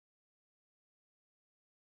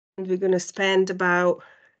we're going to spend about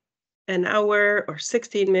an hour or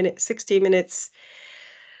 60 minutes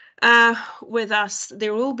with us.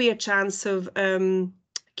 There will be a chance of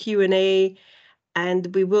Q&A,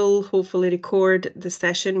 and we will hopefully record the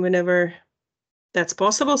session whenever that's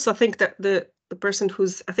possible. So I think that the person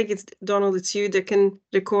who's, I think it's Donald, it's you that can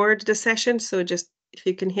record the session. So just if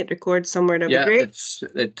you can hit record somewhere, that'd be great.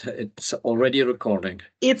 It's already recording.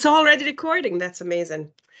 It's already recording. That's amazing.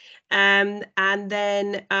 And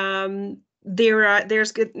then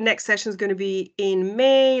there's good next session is going to be in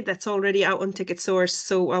May. That's already out on TicketSource.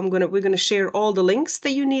 So we're gonna share all the links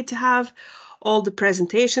that you need to have, all the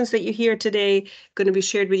presentations that you hear today, going to be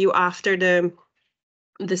shared with you after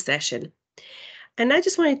the session. And I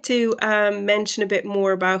just wanted to mention a bit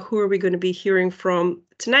more about who are we going to be hearing from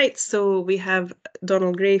tonight. So we have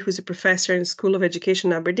Donald Gray, who's a professor in School of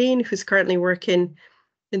Education in Aberdeen, who's currently working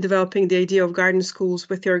in developing the idea of garden schools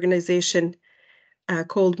with the organization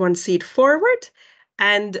called One Seed Forward.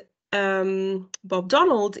 And Bob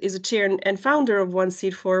Donald is a chair and founder of One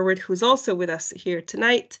Seed Forward, who's also with us here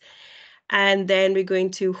tonight. And then we're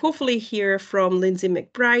going to hopefully hear from Lindsay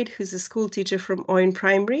McBride, who's a school teacher from Oyne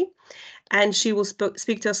Primary. And she will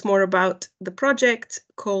speak to us more about the project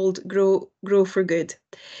called Grow for Good.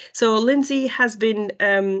 So Lindsay has been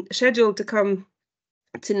scheduled to come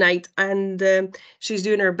tonight, and she's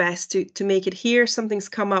doing her best to make it here. Something's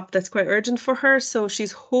come up that's quite urgent for her, so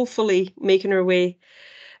she's hopefully making her way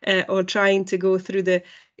or trying to go through the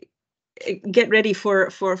get ready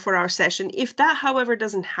for our session. If that, however,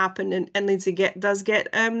 doesn't happen and Lindsay does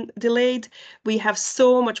get delayed, we have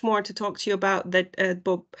so much more to talk to you about that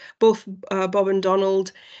both Bob and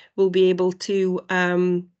Donald will be able to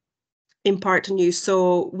impart on you.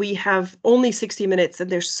 So we have only 60 minutes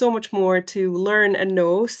and there's so much more to learn and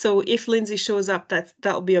know. So if Lindsay shows up,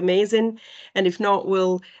 that'll be amazing. And if not,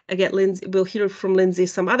 we'll hear from Lindsay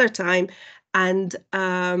some other time, and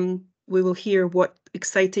we will hear what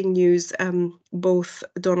exciting news both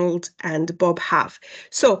Donald and Bob have.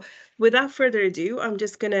 So without further ado, I'm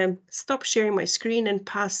just going to stop sharing my screen and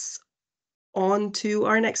pass on to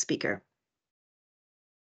our next speaker.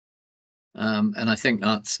 And I think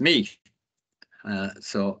that's me.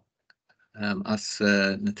 As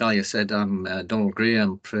Natalia said, I'm Donald Gray.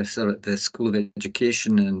 I'm professor at the School of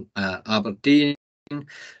Education in Aberdeen,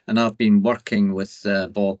 and I've been working with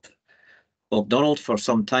Bob Donald for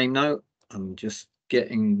some time now. I'm just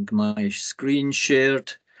getting my screen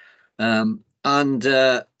shared, and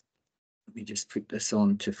let me just put this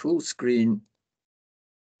on to full screen.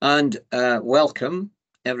 And welcome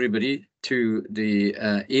everybody to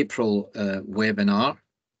the April webinar,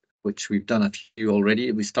 which we've done a few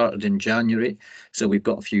already. We started in January, so we've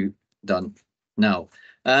got a few done now.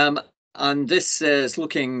 And this is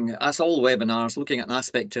looking, as all webinars, looking at an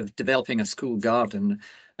aspect of developing a school garden.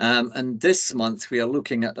 And this month we are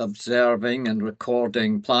looking at observing and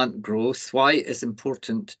recording plant growth, why it's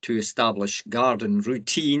important to establish garden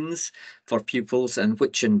routines for pupils, and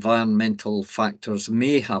which environmental factors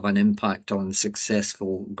may have an impact on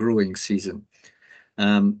successful growing season.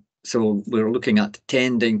 So we're looking at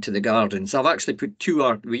tending to the gardens. I've actually put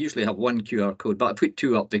we usually have one QR code, but I put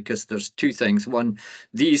two up because there's two things. One,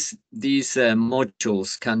 these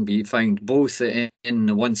modules can be found both in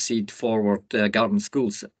the One Seed Forward Garden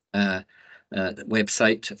Schools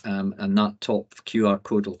website, and that top QR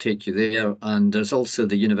code will take you there. And there's also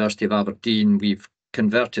the University of Aberdeen. We've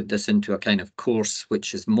converted this into a kind of course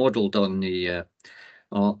which is modelled on the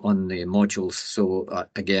modules. So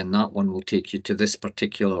again, that one will take you to this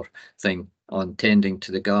particular thing on tending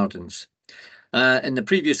to the gardens. In the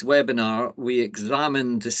previous webinar, we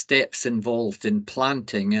examined the steps involved in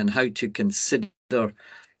planting and how to consider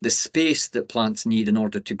the space that plants need in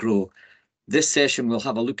order to grow. This session will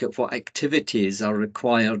have a look at what activities are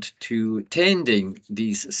required to tending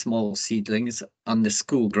these small seedlings on the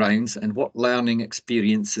school grounds, and what learning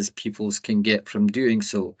experiences pupils can get from doing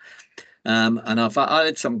so. And I've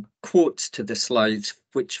added some quotes to the slides,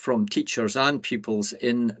 which from teachers and pupils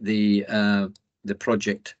in the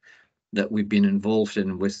project that we've been involved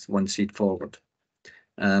in with One Seed Forward.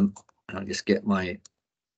 I'll just get my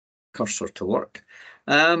cursor to work.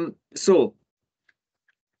 So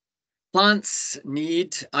plants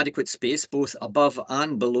need adequate space both above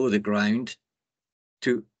and below the ground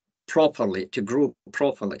to grow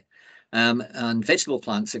properly. And vegetable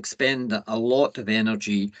plants expend a lot of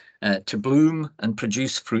energy to bloom and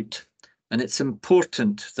produce fruit. And it's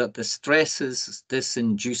important that the stresses this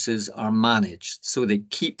induces are managed so they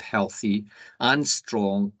keep healthy and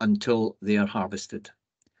strong until they are harvested.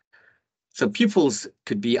 So pupils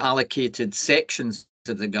could be allocated sections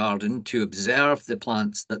of the garden to observe the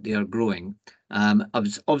plants that they are growing.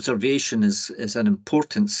 Observation is an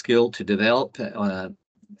important skill to develop.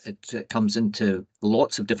 It comes into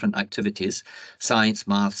lots of different activities, science,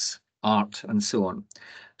 maths, art, and so on.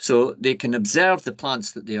 So they can observe the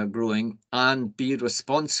plants that they are growing and be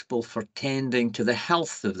responsible for tending to the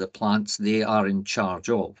health of the plants they are in charge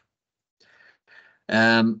of.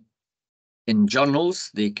 In journals,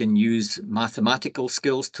 they can use mathematical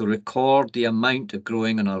skills to record the amount of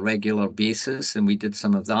growing on a regular basis, and we did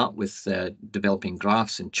some of that with developing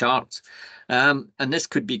graphs and charts. And this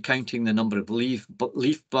could be counting the number of leaf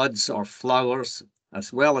buds or flowers,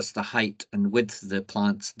 as well as the height and width of the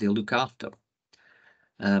plants they look after.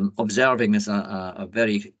 Observing is a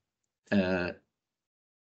very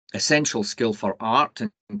essential skill for art,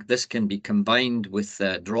 and this can be combined with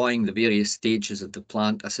drawing the various stages of the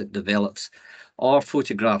plant as it develops, or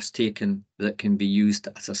photographs taken that can be used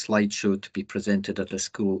as a slideshow to be presented at a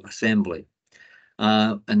school assembly.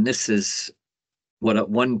 And this is what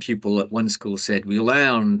one pupil at one school said. We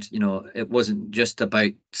learned, it wasn't just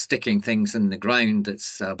about sticking things in the ground.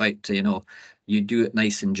 It's about, you do it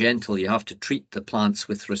nice and gentle. You have to treat the plants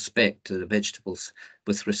with respect, to the vegetables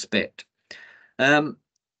with respect.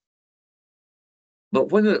 But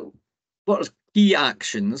what are key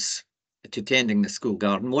actions to tending the school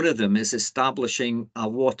garden? One of them is establishing a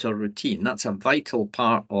water routine. That's a vital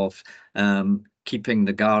part of keeping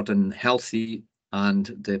the garden healthy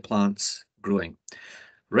and the plants growing.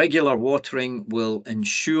 Regular watering will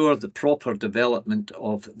ensure the proper development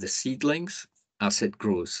of the seedlings as it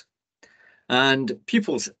grows. And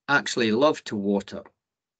pupils actually love to water.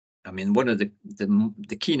 I mean, one of the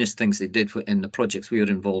keenest things they did in the projects we were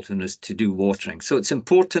involved in was to do watering. So it's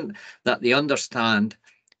important that they understand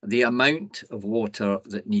the amount of water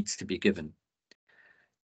that needs to be given.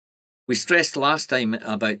 We stressed last time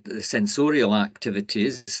about the sensorial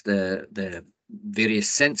activities, the various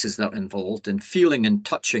senses that are involved, and feeling and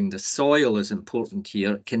touching the soil is important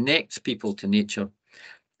here. It connects people to nature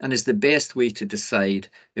and is the best way to decide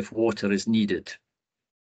if water is needed.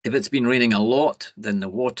 If it's been raining a lot, then the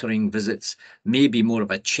watering visits may be more of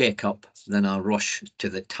a checkup than a rush to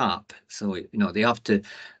the tap. So, they have to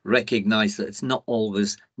recognise that it's not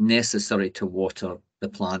always necessary to water the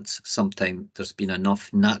plants. Sometimes there's been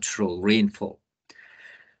enough natural rainfall.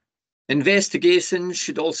 Investigations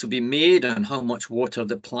should also be made on how much water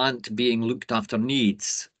the plant being looked after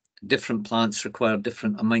needs. Different plants require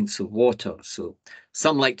different amounts of water. So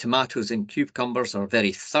some, like tomatoes and cucumbers, are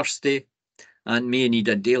very thirsty and may need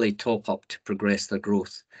a daily top-up to progress their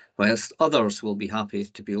growth, whilst others will be happy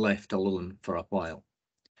to be left alone for a while.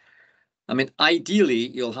 I mean, ideally,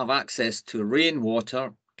 you'll have access to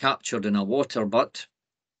rainwater captured in a water butt,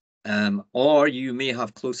 or you may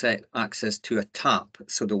have close access to a tap,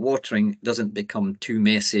 so the watering doesn't become too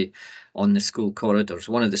messy on the school corridors.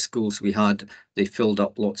 One of the schools we had, they filled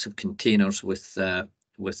up lots of containers with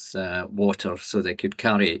water so they could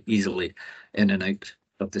carry it easily in and out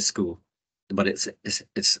of the school. But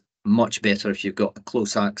it's much better if you've got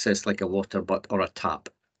close access like a water butt or a tap.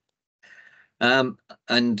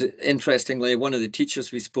 And interestingly, one of the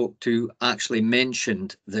teachers we spoke to actually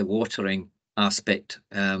mentioned the watering aspect,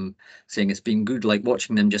 saying it's been good, like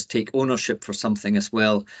watching them just take ownership for something as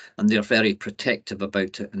well, and they're very protective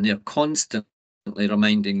about it, and they're constantly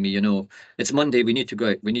reminding me, it's Monday, we need to go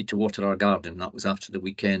out, we need to water our garden. That was after the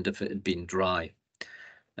weekend if it had been dry.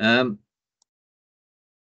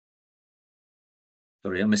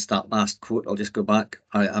 Sorry, I missed that last quote. I'll just go back.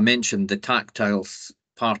 I mentioned the tactile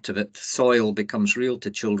part of it. Soil becomes real to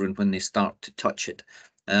children when they start to touch it.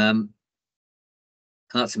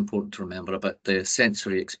 That's important to remember about the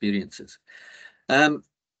sensory experiences.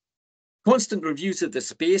 Constant reviews of the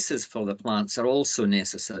spaces for the plants are also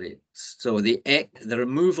necessary. So the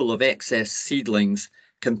removal of excess seedlings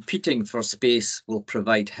competing for space will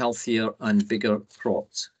provide healthier and bigger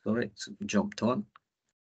crops. Sorry, it's jumped on.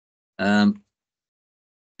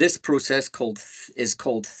 This process is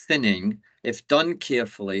called thinning. If done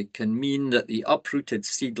carefully, can mean that the uprooted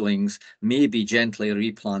seedlings may be gently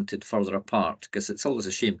replanted further apart, because it's always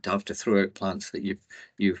a shame to have to throw out plants that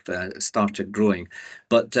you've started growing.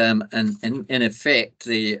 But in effect,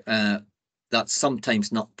 that's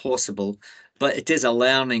sometimes not possible. But it is a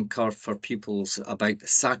learning curve for pupils about the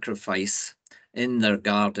sacrifice in their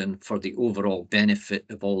garden for the overall benefit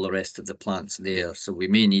of all the rest of the plants there. So we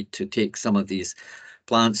may need to take some of these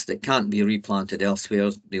plants that can't be replanted elsewhere.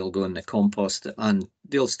 They'll go in the compost, and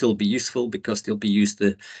they'll still be useful because they'll be used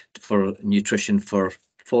for nutrition for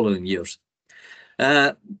following years.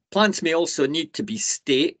 Plants may also need to be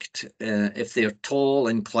staked if they're tall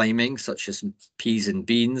and climbing, such as peas and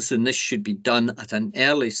beans, and this should be done at an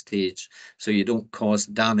early stage so you don't cause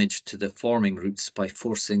damage to the forming roots by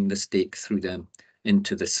forcing the stake through them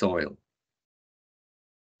into the soil.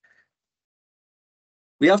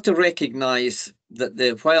 We have to recognise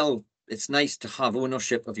that while it's nice to have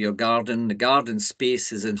ownership of your garden, the garden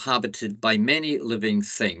space is inhabited by many living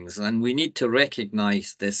things, and we need to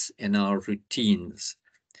recognise this in our routines.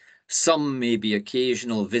 Some may be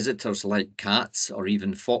occasional visitors like cats or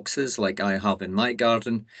even foxes like I have in my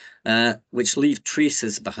garden, which leave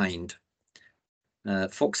traces behind.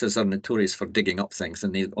 Foxes are notorious for digging up things,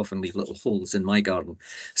 and they often leave little holes in my garden.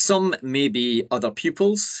 Some may be other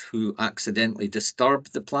pupils who accidentally disturb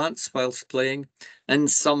the plants whilst playing, and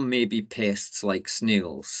some may be pests like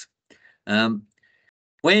snails.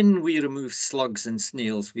 When we remove slugs and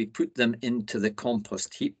snails, we put them into the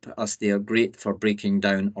compost heap, as they are great for breaking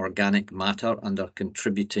down organic matter and are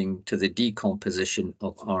contributing to the decomposition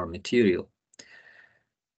of our material.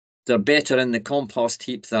 They're better in the compost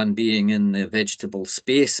heap than being in the vegetable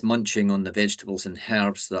space, munching on the vegetables and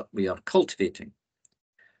herbs that we are cultivating.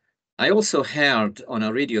 I also heard on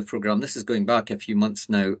a radio program, this is going back a few months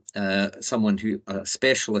now, someone a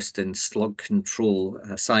specialist in slug control,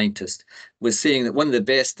 a scientist, was saying that one of the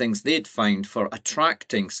best things they'd found for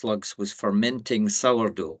attracting slugs was fermenting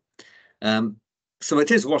sourdough. So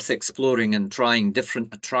it is worth exploring and trying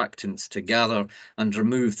different attractants to gather and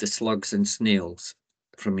remove the slugs and snails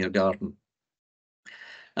from your garden.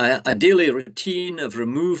 A daily routine of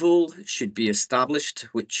removal should be established,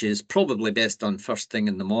 which is probably best done first thing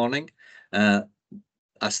in the morning,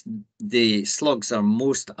 as the slugs are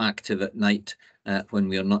most active at night when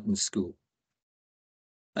we are not in school.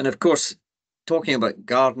 And of course, talking about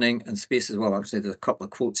gardening and space as well, actually there's a couple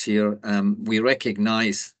of quotes here. We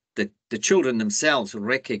recognise that the children themselves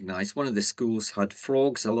recognise, one of the schools had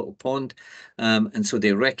frogs, a little pond, and so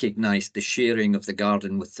they recognised the sharing of the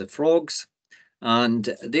garden with the frogs.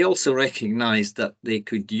 And they also recognised that they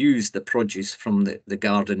could use the produce from the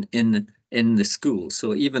garden in the school.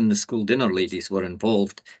 So even the school dinner ladies were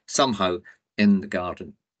involved somehow in the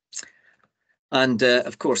garden. And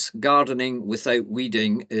of course, gardening without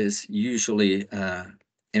weeding is usually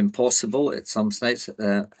impossible at some sites.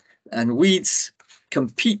 And weeds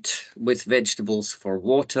compete with vegetables for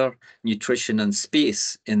water, nutrition, and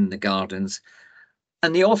space in the gardens.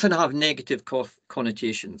 And they often have negative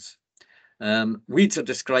connotations. Weeds are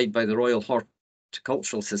described by the Royal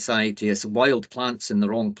Horticultural Society as wild plants in the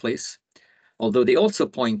wrong place, although they also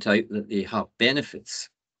point out that they have benefits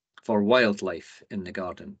for wildlife in the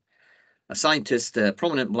garden. A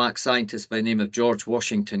prominent black scientist by the name of George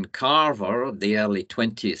Washington Carver of the early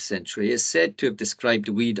 20th century is said to have described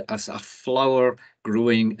a weed as a flower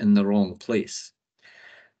growing in the wrong place.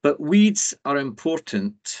 But weeds are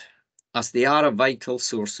important as they are a vital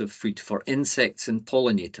source of food for insects and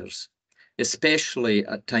pollinators, especially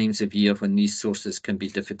at times of year when these sources can be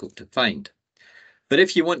difficult to find. But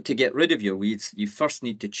if you want to get rid of your weeds, you first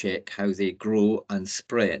need to check how they grow and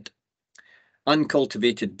spread.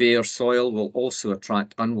 Uncultivated bare soil will also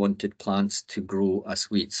attract unwanted plants to grow as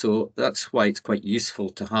weeds. So that's why it's quite useful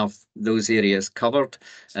to have those areas covered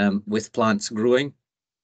with plants growing,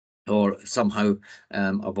 or somehow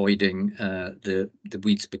avoiding the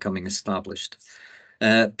weeds becoming established.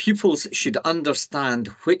 Pupils should understand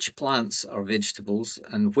which plants are vegetables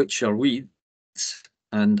and which are weeds,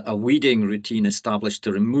 and a weeding routine established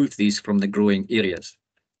to remove these from the growing areas.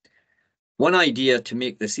 One idea to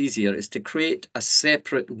make this easier is to create a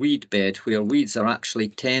separate weed bed where weeds are actually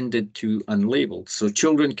tended to and labelled, so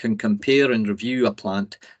children can compare and review a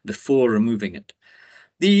plant before removing it.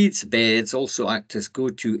 These beds also act as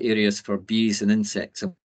go-to areas for bees and insects.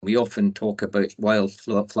 We often talk about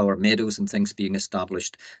wildflower meadows and things being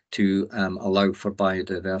established to allow for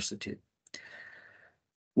biodiversity.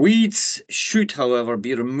 Weeds should, however,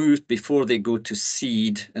 be removed before they go to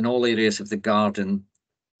seed in all areas of the garden,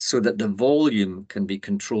 so that the volume can be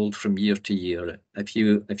controlled from year to year. If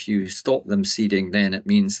you stop them seeding, then it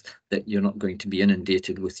means that you're not going to be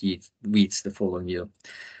inundated with weeds the following year.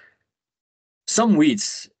 Some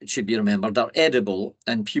weeds, it should be remembered, are edible,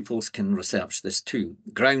 and pupils can research this too.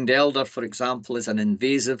 Ground elder, for example, is an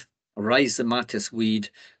invasive rhizomatous weed,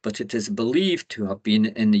 but it is believed to have been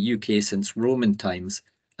in the UK since Roman times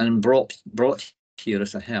and brought here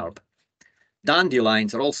as a herb.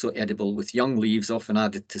 Dandelions are also edible, with young leaves often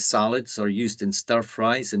added to salads or used in stir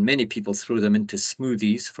fries, and many people throw them into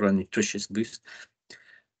smoothies for a nutritious boost.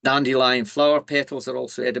 Dandelion flower petals are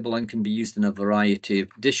also edible and can be used in a variety of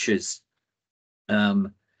dishes.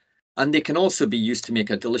 And they can also be used to make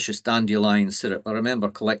a delicious dandelion syrup. I remember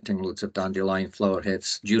collecting loads of dandelion flower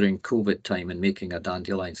heads during COVID time and making a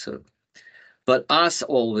dandelion syrup. But as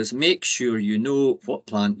always, make sure you know what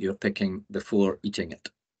plant you're picking before eating it.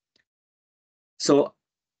 So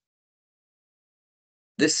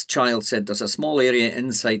this child said there's a small area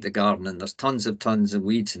inside the garden and there's tons of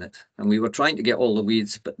weeds in it. And we were trying to get all the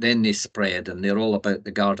weeds, but then they spread and they're all about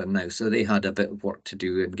the garden now. So they had a bit of work to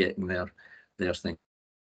do in getting their thing.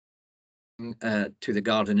 To the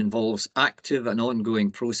garden involves active and ongoing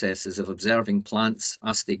processes of observing plants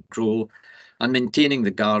as they grow and maintaining the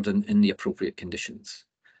garden in the appropriate conditions.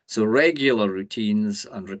 So regular routines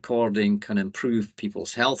and recording can improve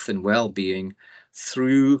people's health and well-being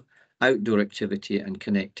through outdoor activity and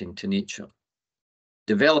connecting to nature.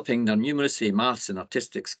 Developing their numeracy, maths and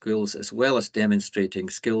artistic skills, as well as demonstrating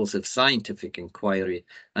skills of scientific inquiry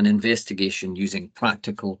and investigation using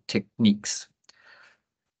practical techniques.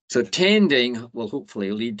 So tending will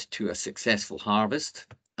hopefully lead to a successful harvest,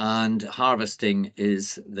 and harvesting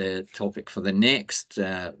is the topic for the next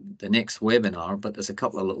webinar, but there's a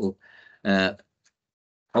couple of little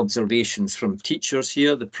observations from teachers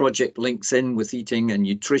here. The project links in with eating and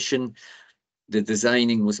nutrition. The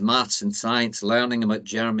designing was maths and science, learning about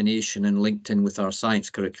germination, and linked in with our science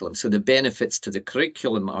curriculum. So the benefits to the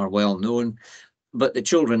curriculum are well known, but the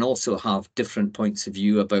children also have different points of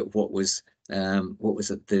view about what were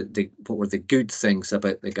the good things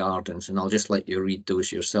about the gardens, and I'll just let you read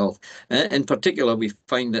those yourself. In particular, we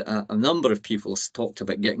find that a number of pupils talked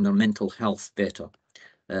about getting their mental health better.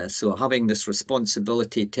 So having this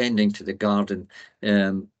responsibility, tending to the garden,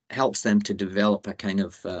 helps them to develop a kind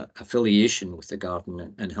of affiliation with the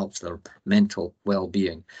garden and helps their mental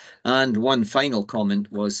well-being. And one final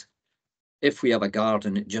comment was, if we have a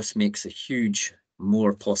garden, it just makes a huge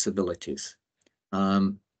more possibilities.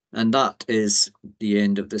 And that is the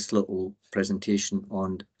end of this little presentation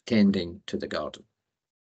on tending to the garden.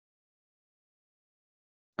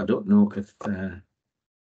 I don't know if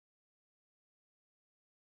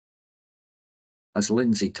has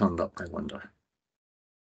Lindsay turned up, I wonder.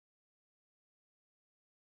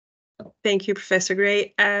 Thank you, Professor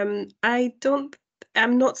Gray. I'm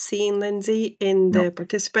not seeing Lindsay in the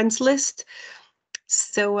participants list.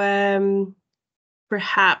 So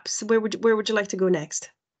perhaps where would you like to go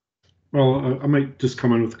next? Well, I might just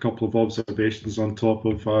come in with a couple of observations on top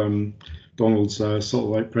of Donald's sort of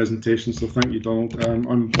like presentation. So thank you, Donald.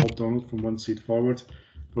 I'm Bob Donald from One Seed Forward,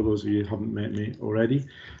 for those of you who haven't met me already.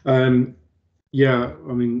 Yeah,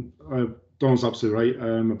 I mean, Donald's absolutely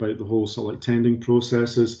right about the whole sort of like tending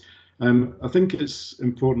processes. I think it's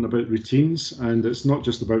important about routines, and it's not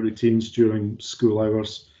just about routines during school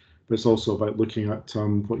hours, but it's also about looking at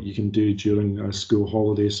what you can do during school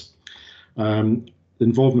holidays. The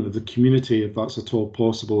involvement of the community, if that's at all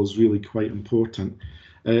possible, is really quite important.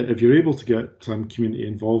 If you're able to get community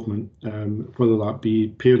involvement, whether that be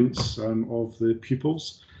parents of the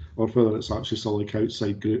pupils, or whether it's actually sort of like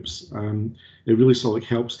outside groups, it really sort of like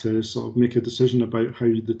helps to sort of make a decision about how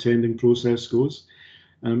the tending process goes.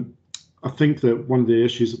 I think that one of the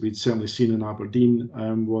issues that we'd certainly seen in Aberdeen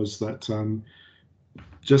was that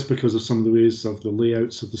just because of some of the ways of the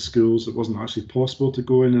layouts of the schools, it wasn't actually possible to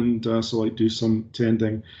go in and so like do some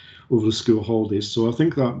tending over the school holidays. So I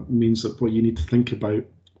think that means that what you need to think about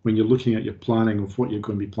when you're looking at your planning of what you're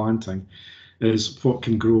going to be planting is what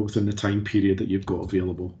can grow within the time period that you've got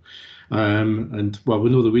available. And well,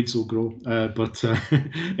 we know the weeds will grow, but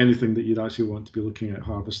anything that you'd actually want to be looking at,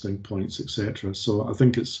 harvesting points, etc. So I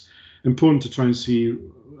think it's important to try and see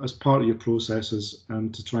as part of your processes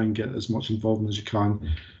to try and get as much involvement as you can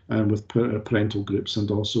with parental groups and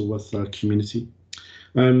also with community.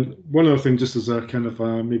 One other thing, just as a kind of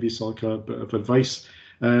maybe sort of a bit of advice,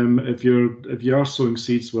 if you are sowing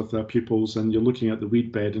seeds with pupils and you're looking at the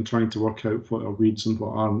weed bed and trying to work out what are weeds and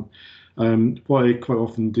what aren't, what I quite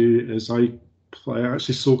often do is I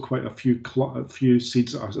actually sow quite a few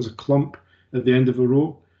seeds as a clump at the end of a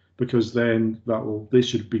row, because then they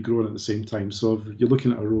should be growing at the same time. So if you're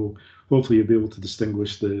looking at a row, hopefully you'll be able to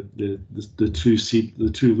distinguish the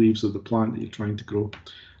two leaves of the plant that you're trying to grow,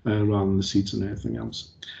 rather than the seeds and anything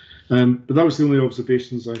else. But that was the only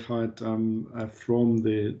observations I had from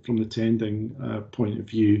the tending point of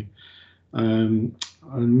view. I'm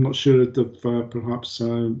not sure if perhaps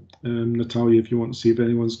Natalia, if you want to see if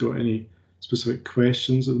anyone's got any specific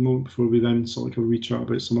questions at the moment before we then sort of like a wee chat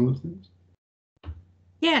about some other things.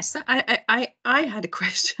 Yes, I had a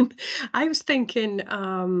question. I was thinking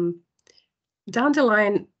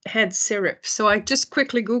dandelion head syrup, so I just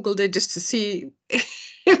quickly Googled it just to see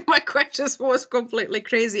if my questions was completely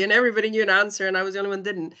crazy, and everybody knew an answer, and I was the only one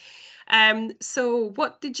didn't. So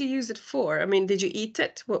what did you use it for? I mean, did you eat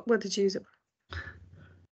it? What did you use it for?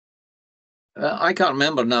 I can't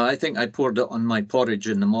remember now. I think I poured it on my porridge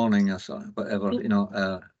in the morning or so, whatever, you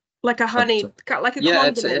know. Like a honey, like a Yeah,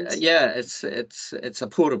 condiment. it's a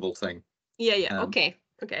pourable thing. Yeah. Okay.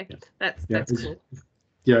 Yeah. That's cool.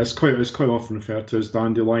 Yeah, it's quite often referred to as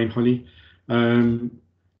dandelion honey.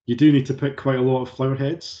 You do need to pick quite a lot of flower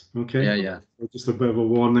heads. Okay. Yeah. So just a bit of a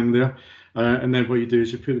warning there. And then what you do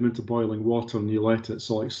is you put them into boiling water and you let it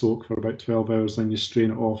soak for about 12 hours. Then you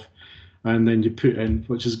strain it off, and then you put in,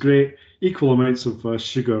 which is great, equal amounts of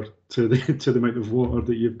sugar to the amount of water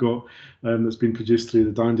that you've got that's been produced through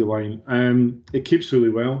the dandelion. It keeps really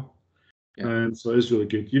well. Yeah. So it is really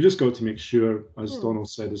good. You just got to make sure, as Donald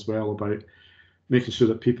said as well, about making sure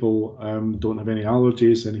that people don't have any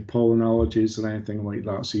allergies, any pollen allergies or anything like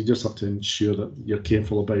that. So you just have to ensure that you're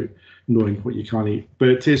careful about knowing what you can eat. But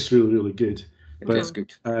it tastes really, really good. It tastes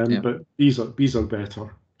good. But bees are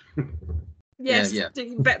better. Yes, Yeah.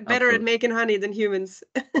 better Absolutely. at making honey than humans.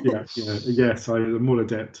 Yes, I'm more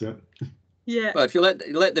adept to it. Yeah. Well, if you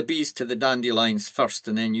let the bees to the dandelions first,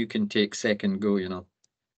 and then you can take second go, you know.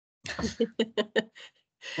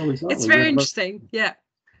 Well, exactly. It's very interesting. Yeah.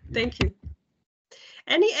 Thank you.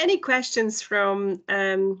 Any questions from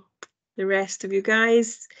the rest of you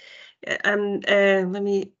guys? Let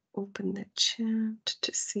me open the chat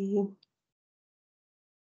to see.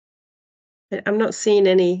 I'm not seeing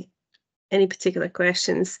any particular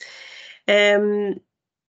questions.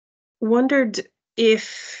 Wondered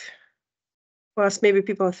if, whilst maybe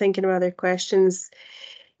people are thinking about their questions,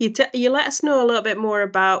 you let us know a little bit more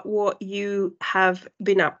about what you have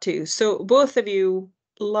been up to. So both of you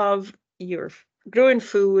love your growing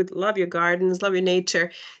food, love your gardens, love your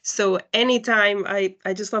nature. So anytime I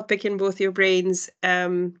just love picking both your brains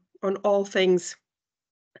on all things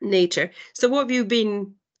nature. So what have you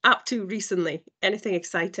been up to recently? Anything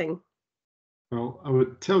exciting? Well, I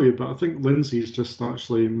would tell you, but I think Lindsay's just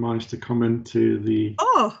actually managed to come into the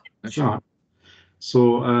chat.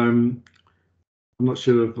 So I'm not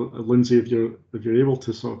sure if Lindsay, if you're able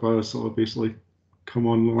to sort of basically come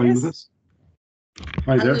online with us.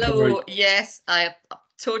 Hi there. Hello. Yes, I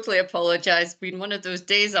totally apologize. Been one of those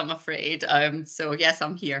days, I'm afraid. So yes,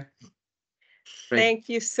 I'm here. Thank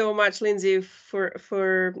you so much, Lindsay,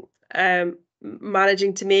 for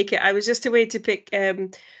managing to make it. I was just away to pick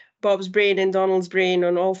Bob's brain and Donald's brain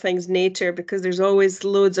on all things nature, because there's always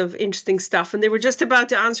loads of interesting stuff. And they were just about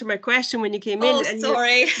to answer my question when you came in. And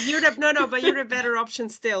sorry. But you're a better option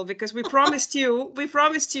still, because we promised you to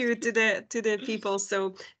the people,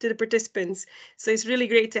 so to the participants. So it's really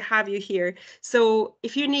great to have you here. So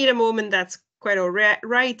if you need a moment, that's quite all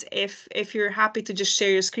right. If you're happy to just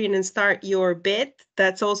share your screen and start your bit,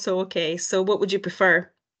 that's also okay. So what would you prefer?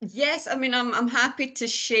 Yes, I mean, I'm happy to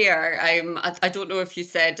share. I don't know if you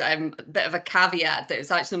said I'm a bit of a caveat that it's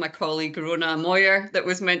actually my colleague Rona Moyer that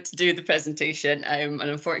was meant to do the presentation, and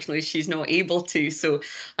unfortunately she's not able to. So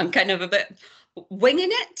I'm kind of a bit winging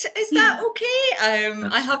it. Is that okay?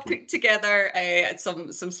 I have put together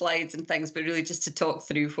some slides and things, but really just to talk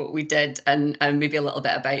through what we did and maybe a little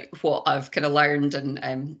bit about what I've kind of learned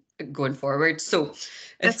and going forward. So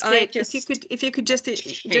that's great. If you could just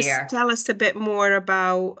tell us a bit more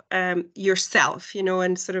about yourself,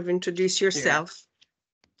 and sort of introduce yourself.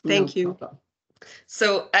 Sure. Thank you. Problem.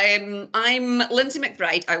 So I'm Lindsay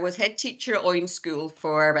McBride. I was head teacher at Oyne School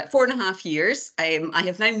for about 4.5 years. I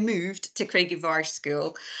have now moved to Craigievar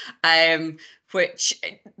School, which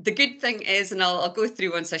the good thing is, and I'll go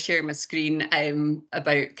through once I share my screen,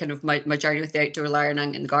 about kind of my journey with the outdoor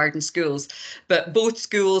learning and garden schools. But both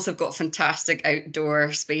schools have got fantastic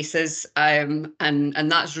outdoor spaces, and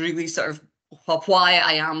that's really sort of why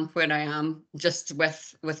I am where I am, just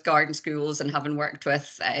with garden schools and having worked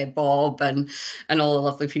with Bob and all the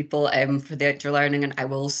lovely people for the outdoor learning and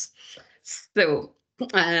owls. So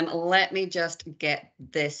let me just get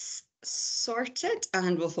this sorted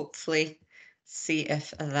and we'll hopefully see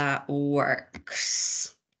if that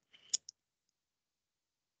works.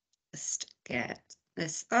 Just get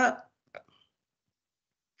this up.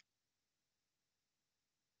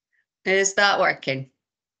 Is that working?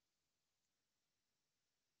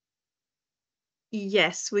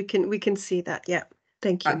 Yes, we can see that. Yeah,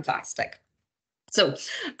 thank you. Fantastic. So,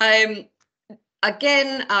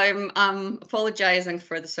 again, I'm apologising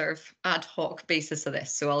for the sort of ad hoc basis of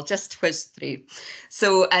this, so I'll just whiz through.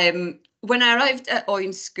 So, when I arrived at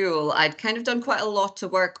Oyne School, I'd kind of done quite a lot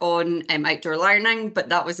of work on outdoor learning, but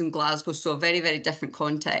that was in Glasgow, so a very, very different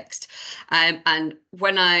context. And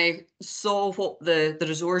when I saw what the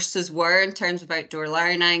resources were in terms of outdoor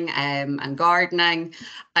learning and gardening,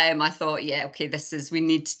 I thought, yeah, okay, we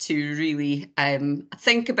need to really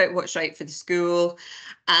think about what's right for the school.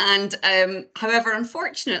 And however,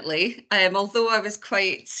 unfortunately, although I was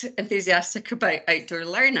quite enthusiastic about outdoor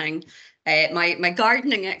learning, my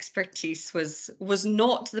gardening expertise was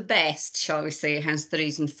not the best, shall we say, hence the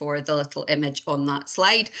reason for the little image on that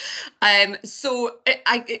slide. So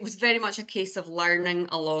it was very much a case of learning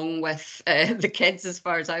along with the kids as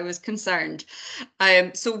far as I was concerned.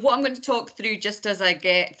 So what I'm going to talk through just as I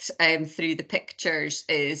get through the pictures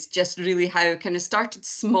is just really how I kind of started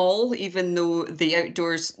small, even though the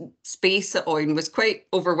outdoors space at Oyne was quite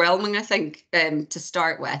overwhelming, I think, to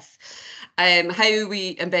start with. How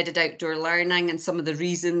we embedded outdoor learning and some of the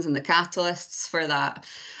reasons and the catalysts for that.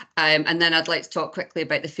 And then I'd like to talk quickly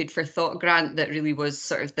about the Food for Thought grant that really was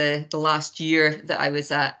sort of the last year that I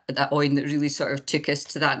was at Oyne that really sort of took us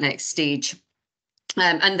to that next stage.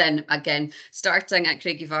 And then again, starting at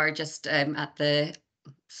Craigievar just at the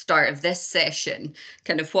start of this session,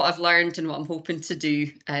 kind of what I've learned and what I'm hoping to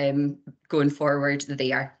do going forward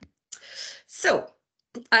there. So,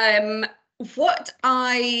 what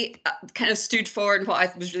I kind of stood for and what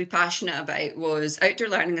I was really passionate about was outdoor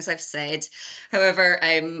learning, as I've said. However,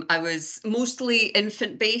 I was mostly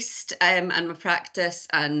infant-based and my practice,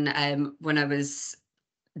 and when I was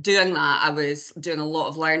doing that, I was doing a lot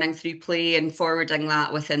of learning through play and forwarding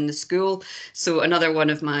that within the school. So another one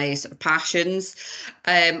of my sort of passions.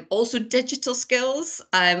 Also digital skills,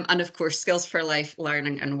 and of course skills for life,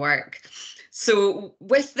 learning and work. So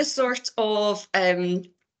with the sort of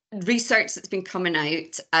research that's been coming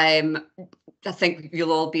out, I think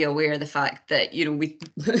you'll all be aware of the fact that, you know,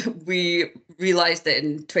 we realised that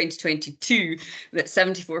in 2022 that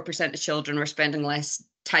 74% of children were spending less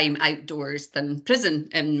time outdoors than prison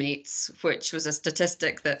inmates, which was a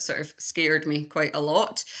statistic that sort of scared me quite a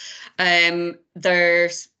lot.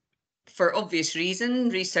 There's, for obvious reason,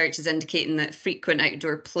 research is indicating that frequent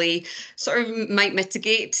outdoor play sort of might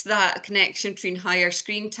mitigate that connection between higher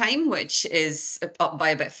screen time, which is up by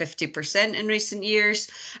about 50% in recent years,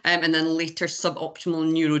 and then later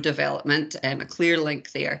suboptimal neurodevelopment, a clear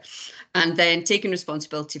link there. And then taking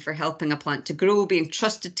responsibility for helping a plant to grow, being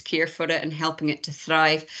trusted to care for it and helping it to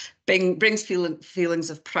thrive, brings feelings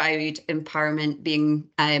of pride, empowerment. Being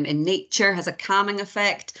in nature has a calming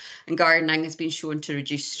effect, and gardening has been shown to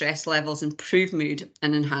reduce stress levels, improve mood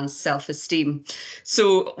and enhance self-esteem.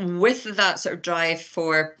 So with that sort of drive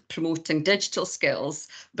for promoting digital skills,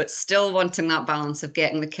 but still wanting that balance of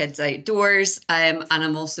getting the kids outdoors, and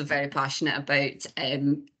I'm also very passionate about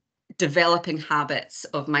developing habits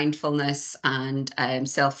of mindfulness and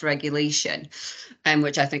self-regulation,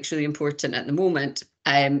 which I think is really important at the moment.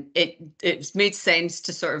 It's made sense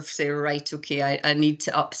to sort of say, right, okay, I need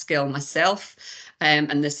to upskill myself,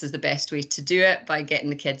 and this is the best way to do it, by getting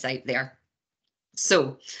the kids out there.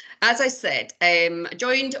 So, as I said, I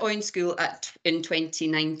joined Oyne School in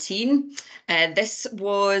 2019. This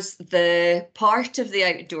was the part of the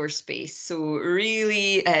outdoor space, so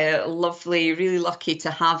really lovely, really lucky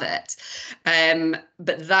to have it.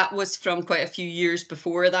 But that was from quite a few years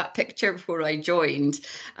before that picture, before I joined,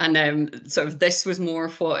 and sort of this was more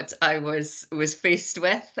what I was faced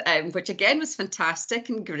with, which again was fantastic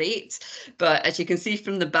and great. But as you can see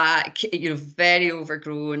from the back, you know, very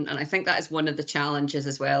overgrown, and I think that is one of the challenges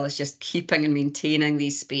as well, is just keeping and maintaining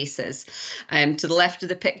these spaces. To the left of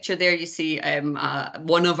the picture there, you see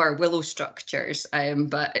one of our willow structures,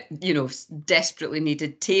 but you know, desperately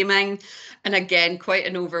needed taming, and again quite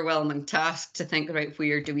an overwhelming task to think, right,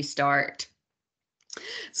 where do we start?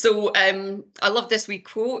 So I love this wee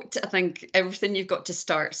quote. I think everything you've got to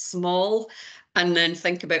start small and then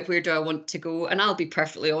think about, where do I want to go? And I'll be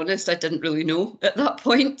perfectly honest, I didn't really know at that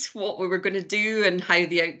point what we were going to do and how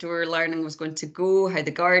the outdoor learning was going to go, how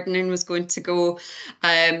the gardening was going to go.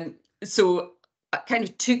 So I kind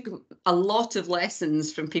of took a lot of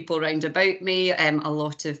lessons from people around about me, a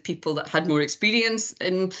lot of people that had more experience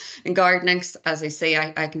in gardening. As I say,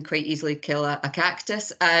 I can quite easily kill a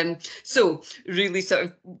cactus. So really sort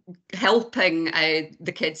of helping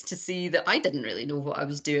the kids to see that I didn't really know what I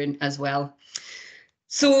was doing as well.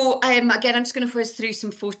 So again, I'm just going to whiz through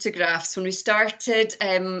some photographs. When we started,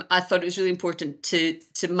 I thought it was really important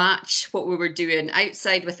to match what we were doing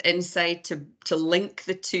outside with inside to link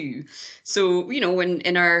the two. So, you know, when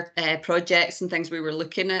in our projects and things, we were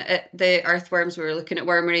looking at the earthworms, we were looking at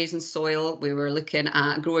worm arrays and soil, we were looking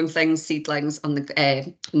at growing things, seedlings on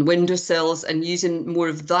the windowsills, and using more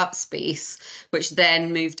of that space, which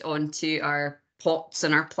then moved on to our pots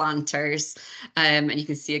and our planters, and you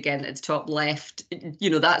can see again at the top left, you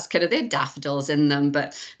know, that's kind of, they had daffodils in them,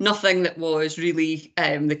 but nothing that was really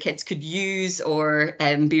the kids could use or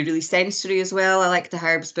be really sensory as well. I like the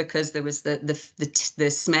herbs because there was the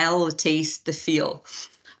smell, the taste, the feel,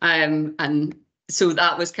 and so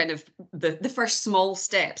that was kind of the first small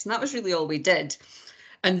steps, and that was really all we did.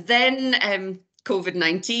 And then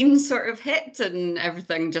COVID-19 sort of hit and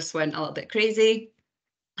everything just went a little bit crazy.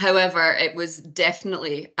 However, it was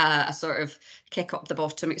definitely a sort of kick up the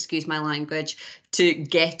bottom, excuse my language, to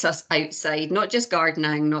get us outside, not just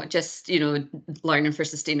gardening, not just, you know, learning for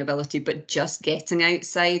sustainability, but just getting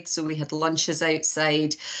outside. So we had lunches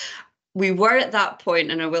outside. We were at that point,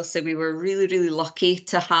 and I will say we were really, really lucky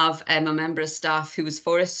to have a member of staff who was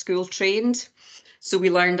forest school trained. So we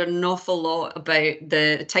learned an awful lot about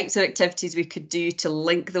the types of activities we could do to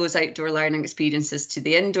link those outdoor learning experiences to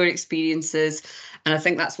the indoor experiences. And I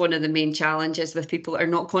think that's one of the main challenges with people that are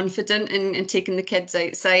not confident in taking the kids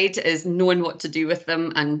outside, is knowing what to do with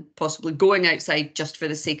them and possibly going outside just for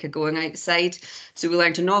the sake of going outside. So we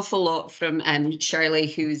learned an awful lot from Shirley,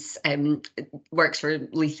 who's works for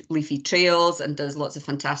Leafy Trails and does lots of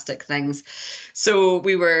fantastic things. So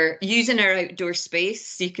we were using our outdoor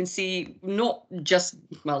space. You can see not just,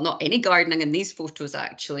 well, not any gardening in these photos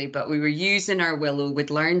actually, but we were using our willow.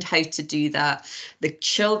 We'd learned how to do that. The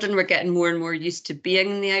children were getting more and more used to being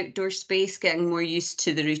in the outdoor space, getting more used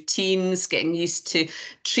to the routines, getting used to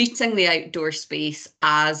treating the outdoor space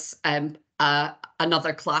as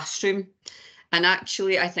another classroom. And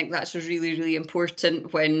actually, I think that's really, really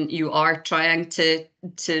important when you are trying to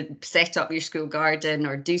set up your school garden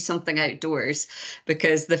or do something outdoors,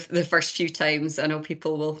 because the first few times, I know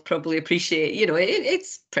people will probably appreciate, you know,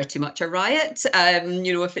 it's pretty much a riot,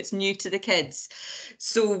 you know, if it's new to the kids.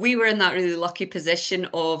 So we were in that really lucky position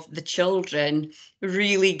of the children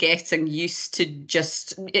really getting used to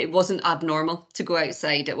just, it wasn't abnormal to go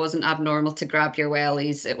outside. It wasn't abnormal to grab your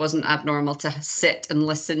wellies. It wasn't abnormal to sit and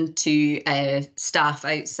listen to staff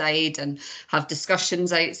outside and have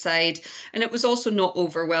discussions outside. And it was also not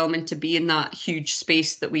overwhelming to be in that huge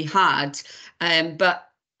space that we had. But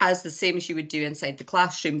as the same as you would do inside the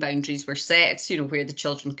classroom, boundaries were set, you know, where the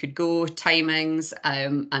children could go, timings,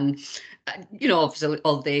 and you know, obviously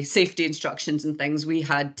all the safety instructions and things we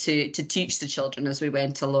had to teach the children as we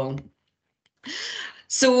went along.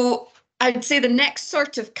 So I'd say the next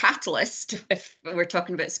sort of catalyst, if we're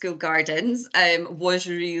talking about school gardens, was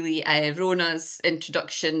really Rona's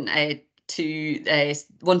introduction to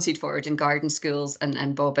One Seed Forward in garden schools,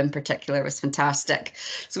 and Bob in particular was fantastic.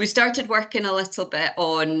 So we started working a little bit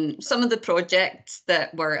on some of the projects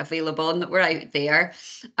that were available and that were out there.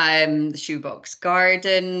 The shoebox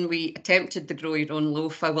garden, we attempted the grow your own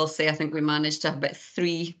loaf. I will say I think we managed to have about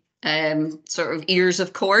 3 sort of ears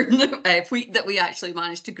of corn, wheat that we actually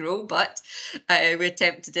managed to grow, but we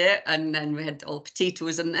attempted it, and then we had all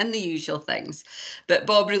potatoes and the usual things. But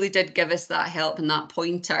Bob really did give us that help and that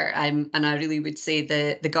pointer, and I really would say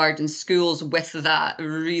the garden schools with that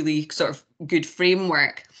really sort of good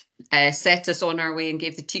framework set us on our way and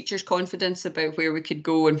gave the teachers confidence about where we could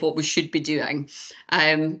go and what we should be doing.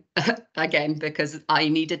 Again, because I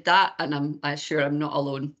needed that, and I'm sure I'm not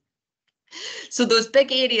alone. So those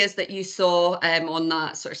big areas that you saw on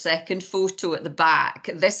that sort of second photo at the back,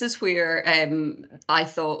 this is where I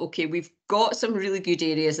thought, okay, we've got some really good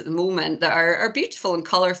areas at the moment that are beautiful and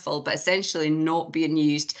colourful, but essentially not being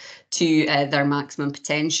used to their maximum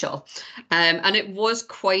potential. And it was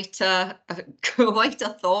quite a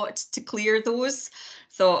thought to clear those.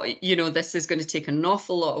 Thought, you know, this is going to take an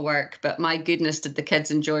awful lot of work, but my goodness, did the kids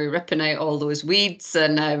enjoy ripping out all those weeds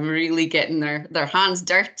and really getting their hands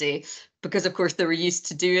dirty. Because of course they were used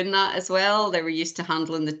to doing that as well. They were used to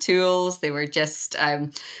handling the tools. They were just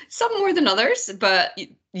some more than others, but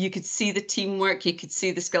you could see the teamwork, you could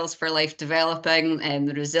see the skills for life developing, and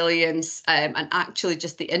the resilience, and actually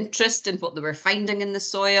just the interest in what they were finding in the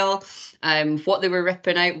soil, what they were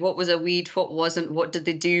ripping out, what was a weed, what wasn't, what did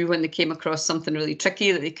they do when they came across something really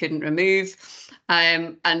tricky that they couldn't remove.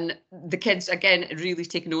 And the kids, again, really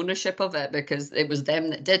taking ownership of it because it was them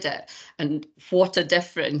that did it. And what a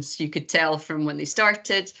difference you could tell from when they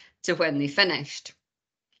started to when they finished.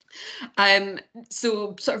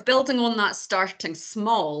 So sort of building on that, starting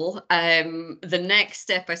small, the next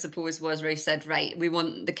step, I suppose, was where I said, right, we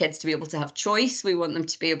want the kids to be able to have choice. We want them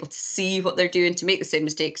to be able to see what they're doing, to make the same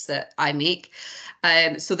mistakes that I make.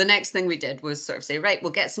 So the next thing we did was sort of say, right,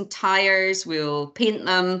 we'll get some tires, we'll paint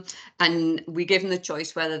them, and we gave them the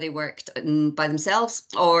choice whether they worked by themselves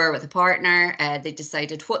or with a partner. They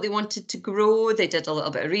decided what they wanted to grow. They did a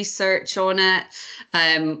little bit of research on it.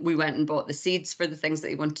 We went and bought the seeds for the things that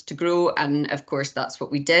they wanted to grow, and of course that's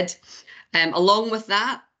what we did. Along with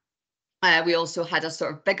that, we also had a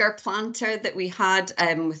sort of bigger planter that we had.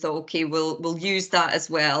 We thought, okay, we'll use that as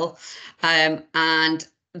well. And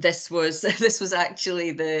this was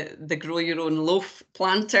actually the grow your own loaf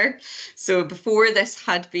planter. So before this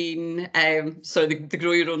had been the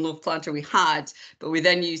grow your own loaf planter we had, but we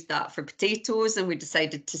then used that for potatoes, and we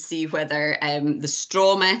decided to see whether the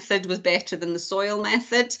straw method was better than the soil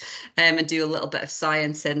method, and do a little bit of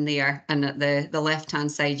science in there. And at the left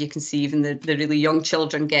hand side you can see even the really young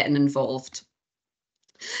children getting involved.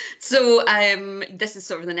 So this is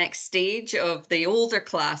sort of the next stage of the older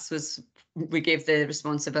class. Was we gave the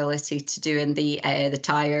responsibility to doing the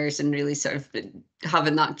tires and really sort of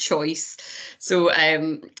having that choice. So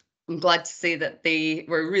I'm glad to say that they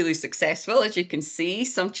were really successful. As you can see,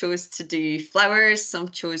 some chose to do flowers, some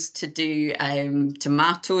chose to do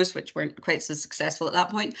tomatoes, which weren't quite so successful at that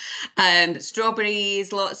point,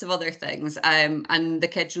 strawberries, lots of other things. And the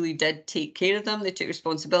kids really did take care of them. They took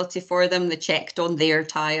responsibility for them. They checked on their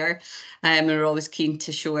tire, and were always keen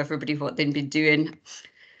to show everybody what they'd been doing.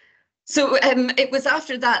 So it was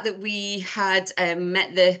after that that we had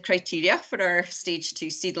met the criteria for our Stage 2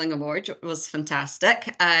 Seedling Award. It was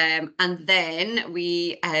fantastic. And then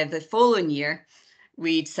we, the following year,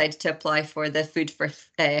 we decided to apply for the Food for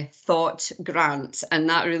Thought grant. And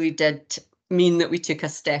that really did mean that we took a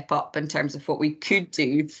step up in terms of what we could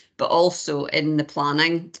do, but also in the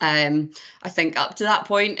planning. I think up to that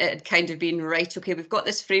point, it had kind of been, right, okay, we've got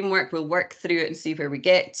this framework, we'll work through it and see where we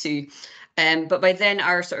get to. But by then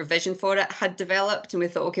our sort of vision for it had developed, and we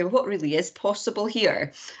thought, okay, well, what really is possible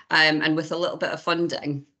here? And with a little bit of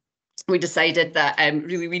funding, we decided that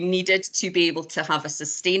really we needed to be able to have a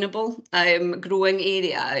sustainable growing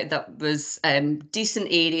area that was decent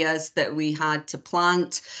areas that we had to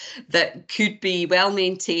plant, that could be well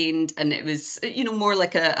maintained, and it was, you know, more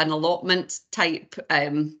like an allotment type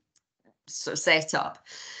sort of setup.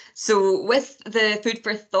 So with the Food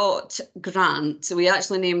for Thought grant, we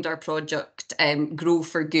actually named our project Grow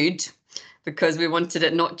for Good, because we wanted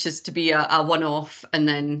it not just to be a one-off and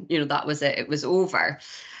then, you know, that was it, it was over.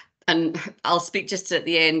 And I'll speak just at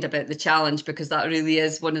the end about the challenge, because that really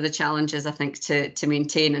is one of the challenges, I think, to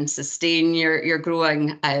maintain and sustain your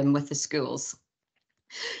growing with the schools.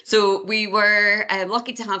 So we were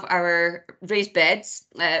lucky to have our raised beds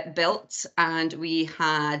built, and we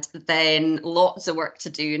had then lots of work to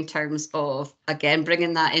do in terms of, again,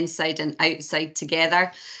 bringing that inside and outside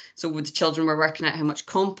together. So the children were working out how much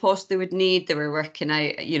compost they would need. They were working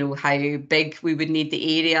out, you know, how big we would need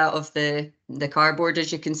the area of the cardboard,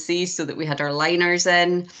 as you can see, so that we had our liners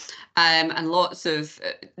in, and lots of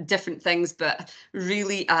different things, but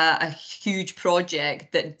really a huge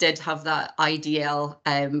project that did have that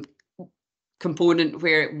IDL component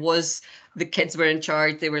where it was the kids were in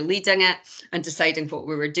charge, they were leading it and deciding what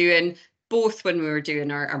we were doing, both when we were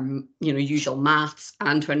doing our you know, usual maths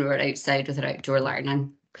and when we were outside with our outdoor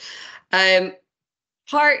learning.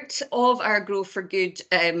 Part of our Grow for Good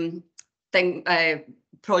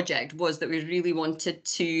project was that we really wanted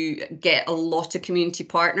to get a lot of community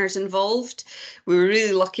partners involved. We were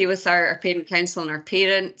really lucky with our parent council and our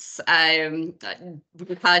parents. We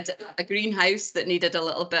had a greenhouse that needed a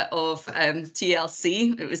little bit of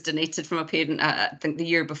TLC. It was donated from a parent, I think, the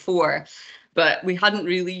year before, but we hadn't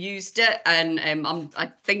really used it. And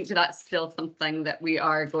I think that's still something that we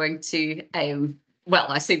are going to, well,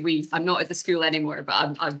 I say we, I'm not at the school anymore,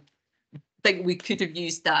 but I think we could have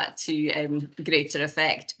used that to greater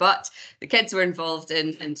effect. But the kids were involved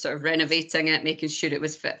in sort of renovating it, making sure it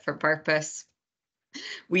was fit for purpose.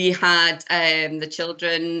 We had the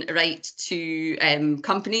children write to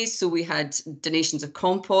companies, so we had donations of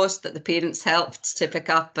compost that the parents helped to pick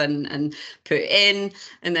up and put in,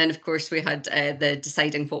 and then of course we had the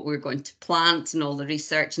deciding what we were going to plant and all the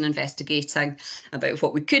research and investigating about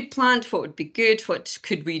what we could plant, what would be good, what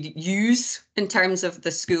could we use in terms of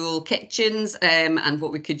the school kitchens, and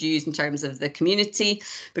what we could use in terms of the community,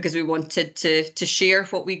 because we wanted to share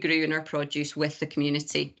what we grew in our produce with the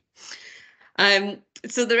community.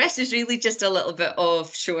 So the rest is really just a little bit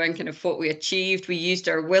of showing kind of what we achieved. We used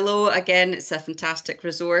our Willow again. It's a fantastic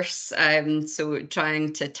resource. So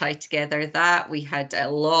trying to tie together that, we had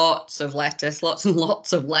lots of lettuce, lots and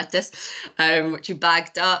lots of lettuce, which we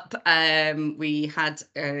bagged up. We had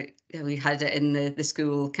it in the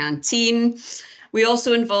school canteen. We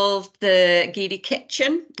also involved the Gary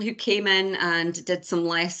Kitchen, who came in and did some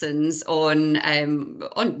lessons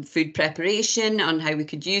on food preparation, on how we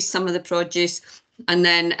could use some of the produce. And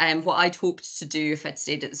then what I'd hoped to do if I'd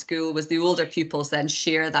stayed at the school was the older pupils then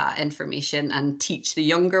share that information and teach the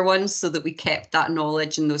younger ones, so that we kept that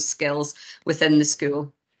knowledge and those skills within the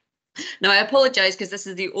school. Now, I apologise because this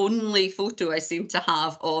is the only photo I seem to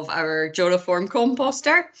have of our Joroform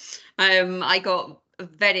composter. I got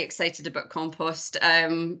very excited about compost.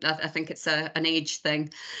 I think it's an age thing,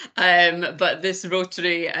 but this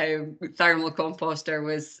rotary thermal composter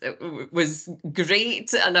was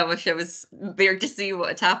great, and I wish I was there to see what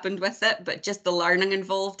had happened with it. But just the learning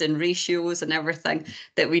involved in ratios and everything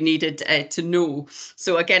that we needed to know.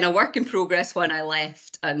 So again, a work in progress when I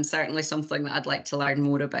left, and certainly something that I'd like to learn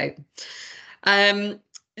more about.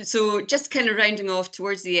 So just kind of rounding off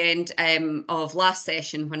towards the end of last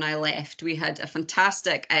session when I left, we had a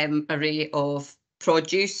fantastic array of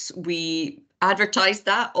produce. We advertised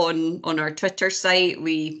that on our Twitter site.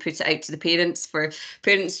 We put it out to the parents for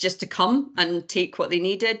parents just to come and take what they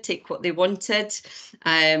needed, take what they wanted.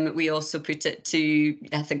 We also put it to,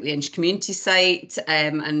 I think, the Inch community site,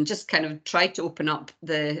 and just kind of tried to open up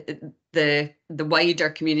the wider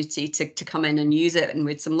community to come in and use it, and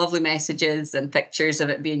with some lovely messages and pictures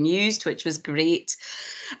of it being used, which was great.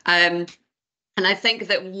 And I think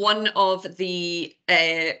that one of the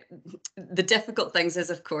difficult things is,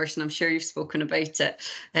 of course, and I'm sure you've spoken about it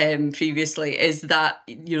previously, is that,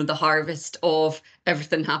 you know, the harvest of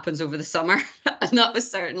everything happens over the summer, and that was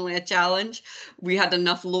certainly a challenge. We had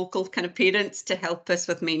enough local kind of parents to help us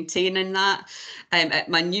with maintaining that. At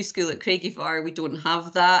my new school at Craigievar, we don't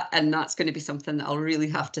have that, and that's going to be something that I'll really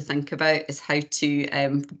have to think about, is how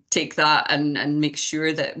to take that and make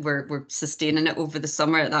sure that we're sustaining it over the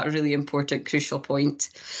summer at that really important, crucial point.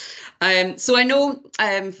 So I know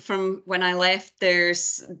from when I left,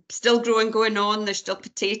 there's still growing going on. There's still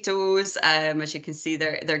potatoes, as you can see,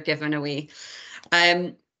 they're given away.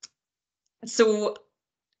 So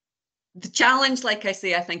the challenge, like I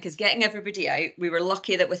say, I think, is getting everybody out. We were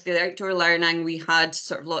lucky that with the outdoor learning, we had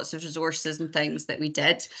sort of lots of resources and things that we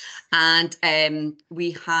did. And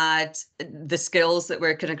we had the skills that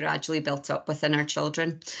were kind of gradually built up within our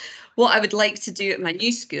children. What I would like to do at my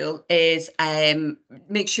new school is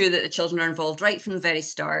make sure that the children are involved right from the very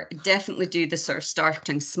start. Definitely do the sort of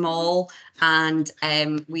starting small, and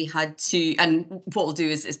we had to, and what we'll do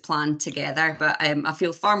is plan together. But I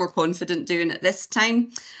feel far more confident doing it this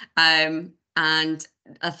time. And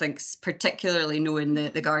I think particularly knowing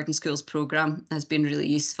the Garden Schools programme has been really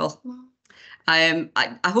useful. I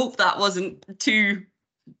hope that wasn't too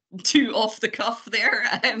off the cuff there,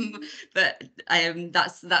 but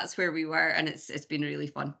that's where we were, and it's been really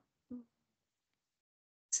fun.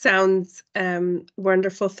 Sounds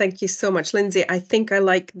wonderful. Thank you so much, Lindsay. I think I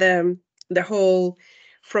like the whole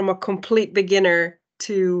from a complete beginner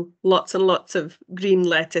to lots and lots of green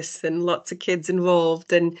lettuce and lots of kids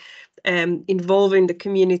involved, and involving the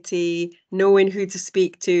community, knowing who to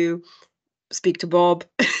speak to Bob,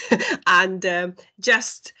 and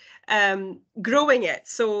just growing it.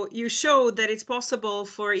 So you show that it's possible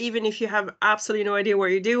for, even if you have absolutely no idea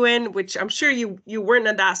what you're doing, which I'm sure you weren't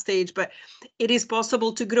at that stage, but it is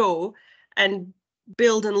possible to grow and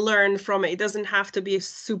build and learn from it. It doesn't have to be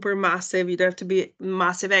super massive. You don't have to be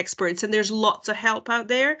massive experts, and there's lots of help out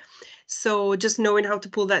there. So just knowing how to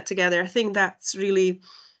pull that together, I think that's really,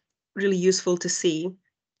 really useful to see.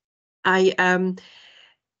 I am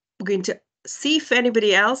going to see if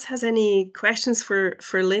anybody else has any questions for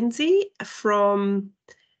Lindsay from.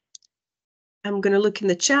 I'm going to look in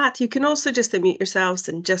the chat. You can also just unmute yourselves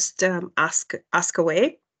and just ask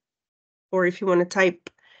away, or if you want to type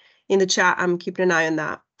in the chat, I'm keeping an eye on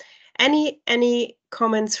that. Any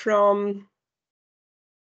comments from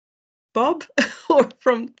Bob or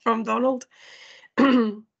from Donald?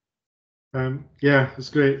 Yeah, it's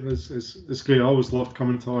great. It's great. I always loved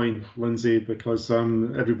coming to Oyne, Lindsay, because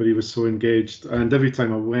everybody was so engaged, and every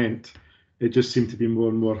time I went, it just seemed to be more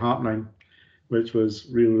and more happening, which was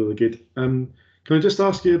really, really good. Can I just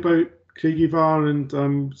ask you about Craigievar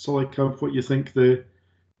and sort of like what you think the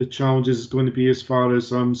challenges is going to be as far as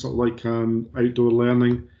sort of like outdoor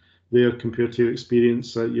learning there compared to your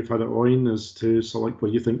experience that you've had at Oyne, as to sort of like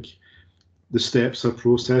what you think the steps or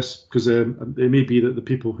process, because it may be that the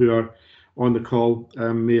people who are on the call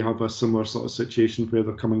may have a similar sort of situation where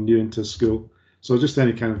they're coming new into school. So just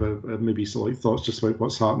any kind of maybe sort of like thoughts just about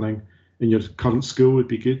what's happening in your current school would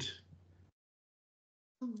be good.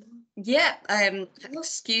 Yeah,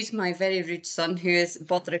 excuse my very rude son who is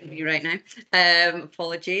bothering me right now.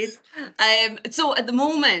 Apologies. So at the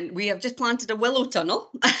moment we have just planted a willow tunnel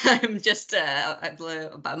just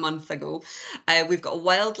about a month ago. We've got a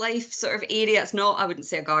wildlife sort of area. It's not, I wouldn't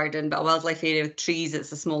say a garden, but a wildlife area with trees.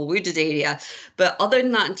 It's a small wooded area. But other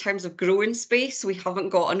than that, in terms of growing space, we haven't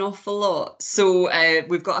got an awful lot. So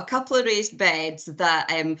we've got a couple of raised beds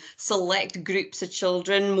that select groups of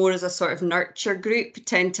children more as a sort of nurture group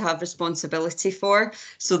tend to have responsibility for.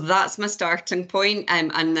 So that's my starting point.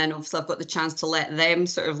 And then obviously I've got the chance to let them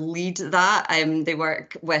sort of lead that. They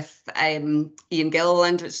work with Ian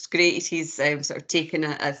Gilliland, which is great. He's sort of taken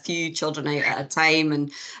a few children out at a time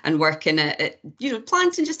and working at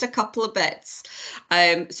planting just a couple of bits.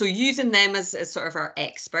 So using them as sort of our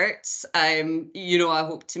experts, I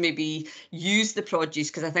hope to maybe use the produce,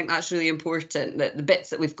 because I think that's really important, that the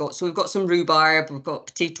bits that we've got. So we've got some rhubarb, we've got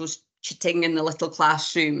potatoes cheating in the little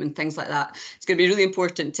classroom and things like that. It's going to be really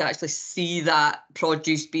important to actually see that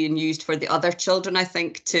produce being used for the other children, I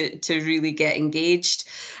think, to really get engaged.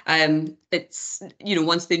 It's,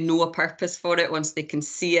 once they know a purpose for it, once they can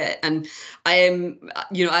see it. And I am,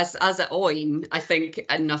 as at Oyne, I think,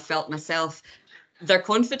 and I've felt myself, their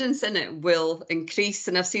confidence in it will increase.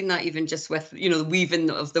 And I've seen that even just with, the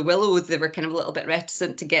weaving of the willows, they were kind of a little bit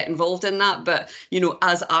reticent to get involved in that. But,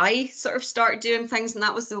 as I sort of start doing things, and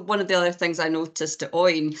that was one of the other things I noticed at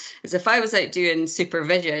Oyne, is if I was out doing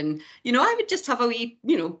supervision, I would just have a wee,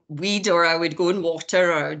 weed, or I would go and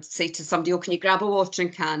water, or I would say to somebody, oh, can you grab a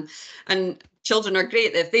watering can? And children are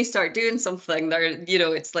great. If they start doing something, they're,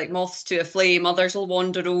 it's like moths to a flame. Others will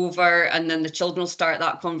wander over, and then the children will start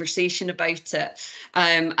that conversation about it.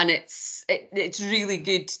 And it's really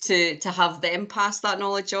good to have them pass that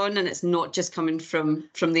knowledge on, and it's not just coming from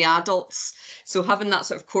the adults. So having that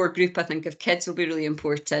sort of core group, I think, of kids will be really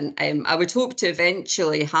important. I would hope to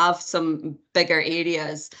eventually have some bigger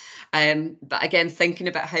areas. But again, thinking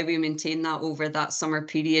about how we maintain that over that summer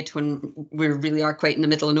period when we really are quite in the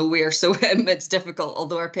middle of nowhere. So it's difficult,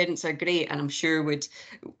 although our parents are great and I'm sure would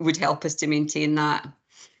help us to maintain that.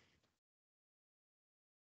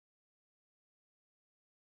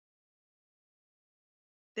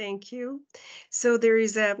 Thank you. So there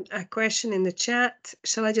is a question in the chat.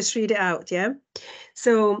 Shall I just read it out? Yeah.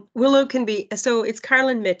 So Willow can be, so it's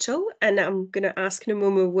Carolyn Mitchell, and I'm going to ask in a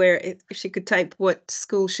moment if she could type what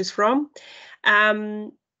school she's from.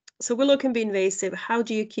 So Willow can be invasive. How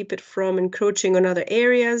do you keep it from encroaching on other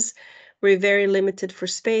areas? We're very limited for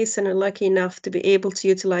space and are lucky enough to be able to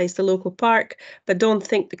utilize the local park, but don't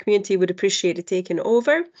think the community would appreciate it taken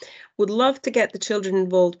over. Would love to get the children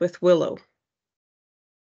involved with Willow.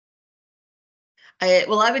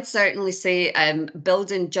 Well, I would certainly say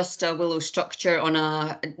building just a willow structure on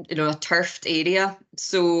a turfed area.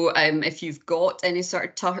 So if you've got any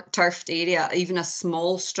sort of turfed area, even a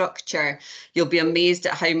small structure, you'll be amazed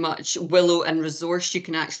at how much willow and resource you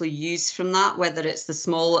can actually use from that, whether it's the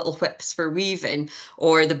small little whips for weaving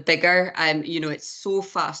or the bigger. It's so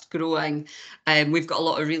fast growing. We've got a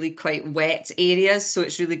lot of really quite wet areas, so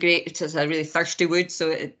it's really great. It's a really thirsty wood,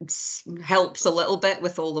 so it helps a little bit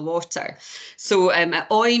with all the water. So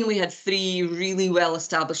at Oyne, we had 3 really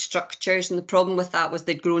well-established structures, and the problem with that was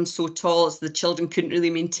they'd grown so tall, so the children couldn't really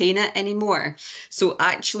maintain it anymore. So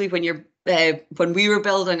actually, when we were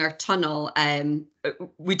building our tunnel,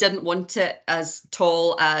 we didn't want it as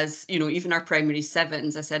tall as, even our primary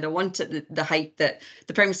 7s. I said I want it the height that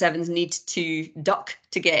the primary 7s need to duck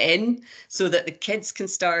to get in, so that the kids can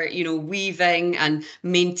start, weaving and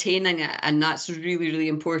maintaining it. And that's really, really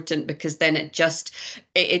important, because then it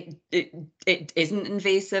isn't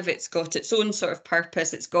invasive. It's got its own sort of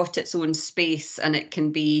purpose. It's got its own space, and it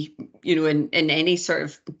can be, in any sort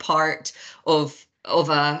of part of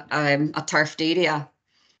a turfed area.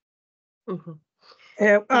 Mm-hmm.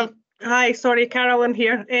 Hi, sorry, Carolyn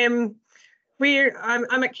here. I'm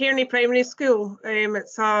at Kearney Primary School.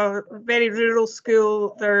 It's a very rural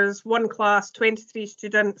school. There's one class, 23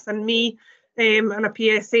 students, and me, and a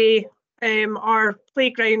PSA. Our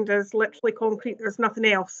playground is literally concrete. There's nothing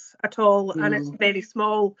else at all, and it's very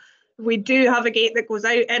small. We do have a gate that goes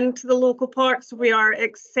out into the local park, so we are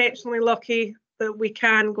exceptionally lucky that we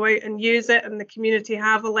can go out and use it, and the community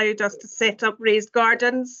have allowed us to set up raised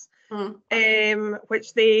gardens,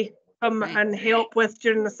 which they come and help with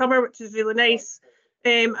during the summer, which is really nice.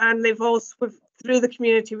 And they've also, through the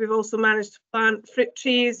community, we've also managed to plant fruit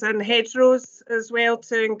trees and hedgerows as well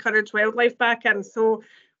to encourage wildlife back in. So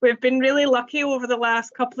we've been really lucky over the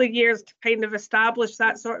last couple of years to kind of establish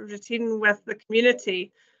that sort of routine with the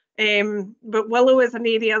community. But willow is an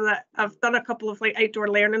area that I've done a couple of like outdoor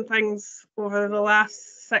learning things over the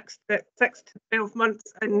last 6 to 12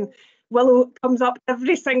 months, and willow comes up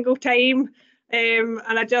every single time. And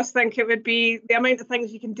I just think it would be the amount of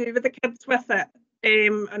things you can do with the kids with it,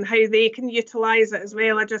 and how they can utilise it as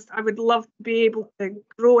well. I would love to be able to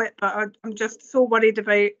grow it, but I'm just so worried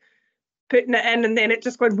about putting it in and then it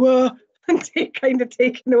just going whoa and kind of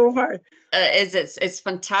taking over. It's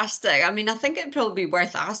fantastic. I mean, I think it'd probably be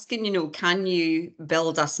worth asking, you know, can you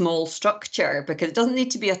build a small structure? Because it doesn't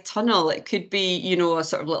need to be a tunnel. It could be, you know, a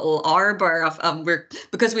sort of little arbor of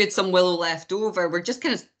because we had some willow left over, we're just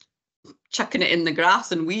kind of chucking it in the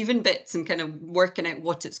grass and weaving bits and kind of working out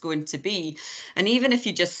what it's going to be. And even if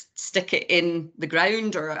you just stick it in the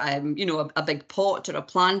ground or you know, a big pot or a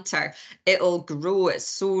planter, it'll grow. It's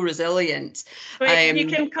so resilient. You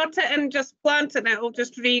can cut it and just plant it and it'll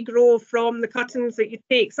just regrow from the cuttings that you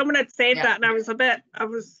take. Someone had said that and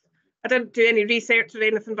I didn't do any research or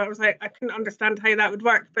anything, but I was like, I couldn't understand how that would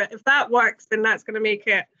work. But if that works, then that's going to make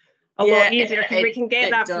it a lot easier, because we can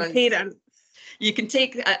get that from parents. You can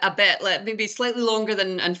take a bit, like maybe slightly longer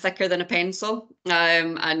and thicker than a pencil.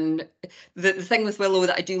 And the thing with willow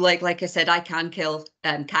that I do like I said, I can kill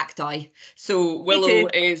cacti. So willow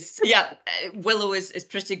is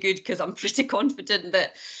pretty good, because I'm pretty confident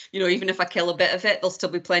that, you know, even if I kill a bit of it, there'll still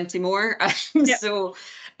be plenty more. So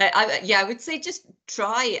I would say just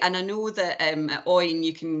try. And I know that at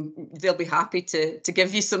Oyne they'll be happy to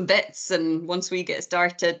give you some bits. And once we get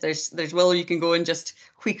started, there's willow you can go and just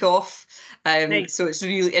tweak off. Nice. So it's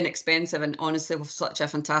really inexpensive and honestly such a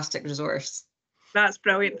fantastic resource. That's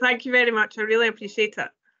brilliant. Thank you very much. I really appreciate it.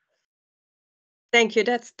 Thank you.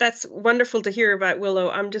 That's wonderful to hear about willow.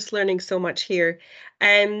 I'm just learning so much here.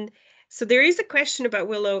 So there is a question about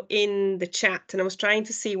willow in the chat, and I was trying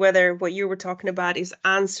to see whether what you were talking about is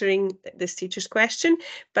answering this teacher's question,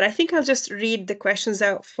 but I think I'll just read the questions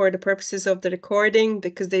out for the purposes of the recording,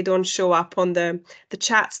 because they don't show up on the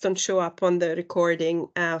chats don't show up on the recording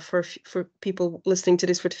for people listening to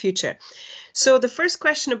this for the future. So the first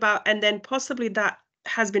question about, and then possibly that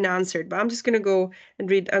has been answered, but I'm just going to go and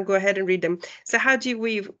read. I'll go ahead and read them. So how do you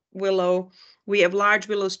weave willow? We have large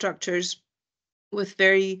willow structures with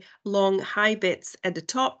very long high bits at the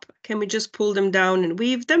top. Can we just pull them down and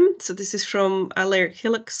weave them? So this is from Alair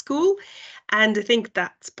Hillock School. And I think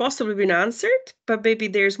that's possibly been answered, but maybe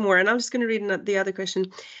there's more. And I'm just going to read the other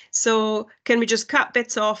question. So can we just cut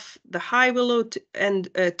bits off the high willow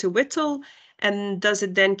to whittle? And does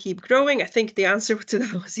it then keep growing? I think the answer to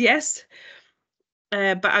that was yes.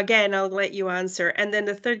 But again, I'll let you answer. And then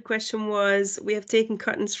the third question was, we have taken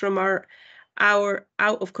cuttings from our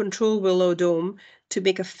out of control willow dome to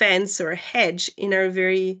make a fence or a hedge in our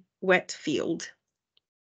very wet field.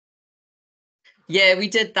 Yeah, we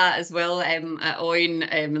did that as well at Oyne,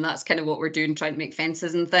 and that's kind of what we're doing, trying to make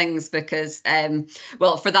fences and things, because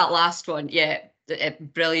well, for that last one,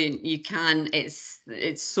 brilliant. You can, it's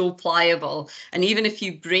so pliable, and even if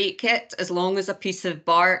you break it, as long as a piece of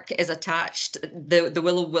bark is attached, the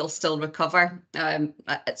willow will still recover.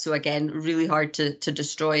 So again, really hard to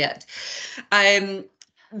destroy it.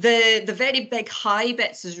 The very big high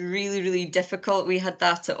bits is really, really difficult. We had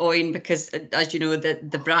that at Oyne because, as you know,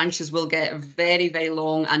 the branches will get very, very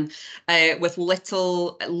long and with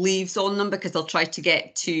little leaves on them, because they'll try to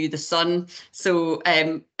get to the sun. So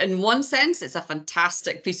in one sense, it's a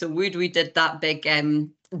fantastic piece of wood. We did that big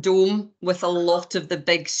dome with a lot of the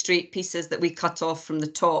big straight pieces that we cut off from the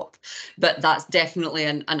top, but that's definitely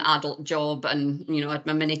an adult job, and you know, I had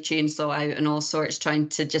my mini chainsaw out and all sorts, trying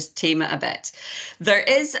to just tame it a bit. There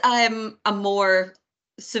is a more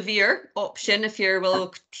severe option if your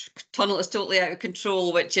willow tunnel is totally out of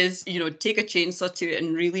control, which is, you know, take a chainsaw to it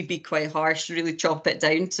and really be quite harsh, really chop it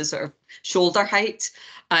down to sort of shoulder height.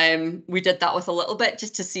 We did that with a little bit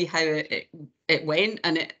just to see how it went,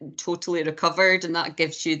 and it totally recovered, and that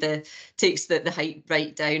gives you takes the height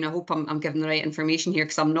right down. I hope I'm giving the right information here,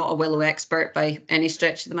 because I'm not a willow expert by any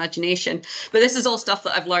stretch of the imagination, but this is all stuff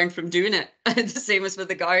that I've learned from doing it. The same as with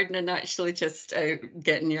the garden, and actually just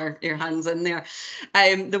getting your hands in there.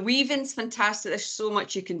 The weaving's fantastic. There's so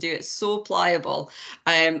much you can do. It's so pliable,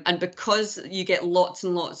 and because you get lots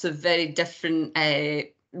and lots of very different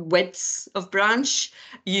widths of branch,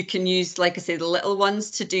 you can use, like I say, the little ones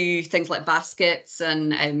to do things like baskets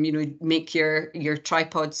and you know, make your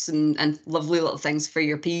tripods and lovely little things for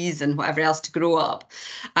your peas and whatever else to grow up.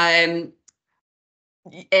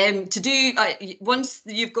 To do once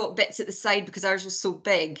you've got bits at the side, because ours was so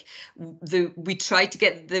big, we tried to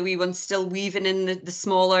get the wee ones still weaving in the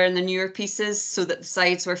smaller and the newer pieces so that the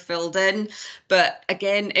sides were filled in. But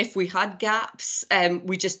again, if we had gaps,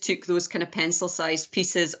 we just took those kind of pencil-sized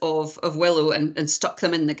pieces of willow and stuck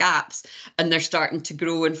them in the gaps, and they're starting to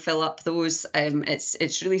grow and fill up those.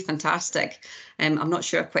 It's really fantastic. I'm not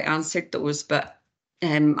sure I quite answered those, but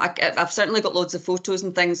I've certainly got loads of photos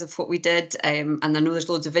and things of what we did, and I know there's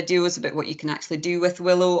loads of videos about what you can actually do with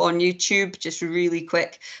willow on YouTube, just really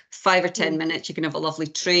quick, 5 or 10 minutes. You can have a lovely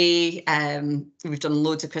tray. We've done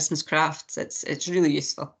loads of Christmas crafts. It's really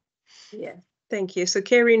useful. Yeah, thank you. So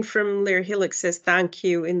Karen from Lair Hillock says thank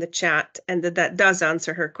you in the chat, and that does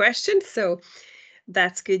answer her question. So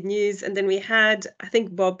that's good news. And then we had, I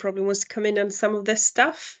think Bob probably wants to come in on some of this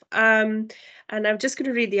stuff. And I'm just going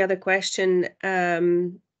to read the other question.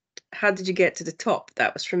 How did you get to the top?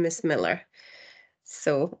 That was from Miss Miller.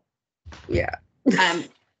 So, yeah. On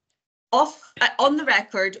the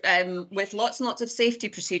record, with lots and lots of safety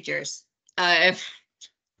procedures.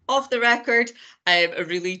 Off the record,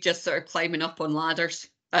 really just sort of climbing up on ladders.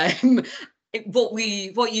 What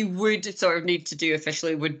you would sort of need to do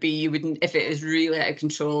officially would be, you wouldn't, if it is really out of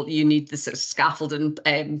control, you need the sort of scaffolding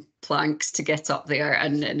planks to get up there,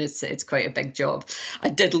 and it's quite a big job. I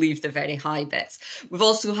did leave the very high bits. We've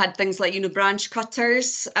also had things like, branch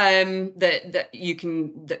cutters that you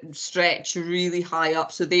can stretch really high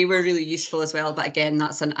up, so they were really useful as well. But again,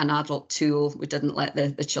 that's an adult tool. We didn't let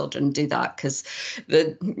the children do that because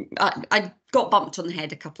I got bumped on the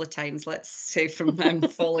head a couple of times, let's say, from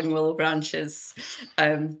falling willow branches.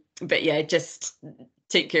 But yeah, just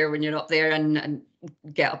take care when you're up there and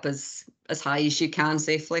get up as high as you can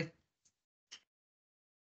safely.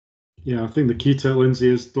 Yeah, I think the key to it, Lindsay,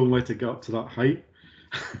 is don't let it get up to that height.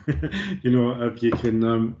 If you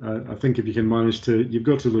can, I think if you can manage to, you've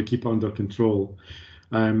got to really keep it under control.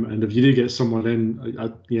 And if you do get someone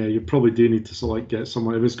in, you probably do need to sort of get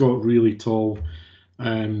someone, if it's got really tall,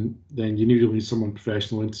 then you need someone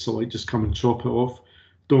professional in to sort of just come and chop it off.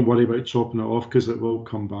 Don't worry about chopping it off because it will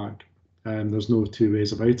come back. There's no two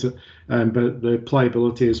ways about it. But the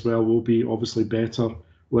pliability as well will be obviously better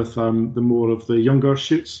with the more of the younger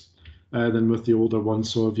shoots than with the older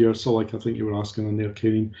ones. So if you're I think you were asking on there,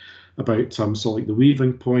 Karen, about the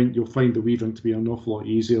weaving point, you'll find the weaving to be an awful lot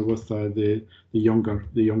easier with the younger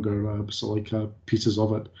pieces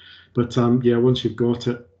of it. But once you've got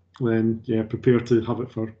it, then prepare to have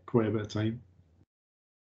it for quite a bit of time.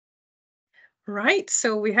 Right,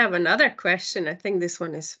 so we have another question. I think this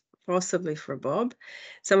one is possibly for Bob.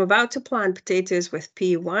 So I'm about to plant potatoes with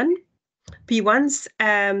P1.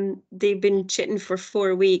 P1s, they've been chitting for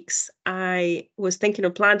 4 weeks. I was thinking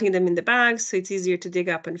of planting them in the bags so it's easier to dig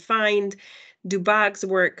up and find. Do bags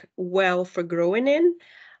work well for growing in?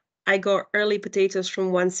 I got early potatoes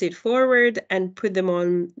from One Seed Forward and put them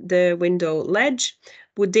on the window ledge.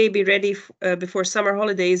 Would they be ready before summer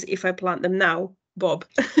holidays if I plant them now, Bob?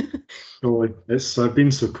 Oh, it's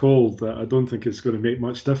been so cold that I don't think it's going to make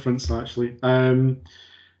much difference, actually.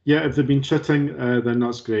 If they've been chitting, then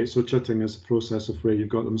that's great. So chitting is the process of where you've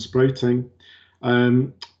got them sprouting.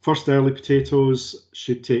 First early potatoes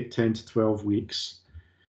should take 10 to 12 weeks.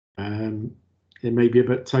 It may be a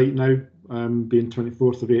bit tight now, being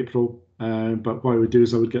 24th of April, but what I would do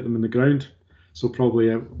is I would get them in the ground. So probably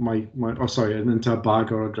into a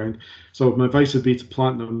bag or a ground. So my advice would be to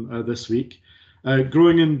plant them this week.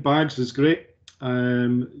 Growing in bags is great.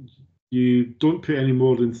 You don't put any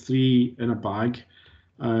more than 3 in a bag.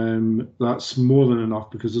 That's more than enough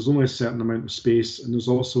because there's only a certain amount of space and there's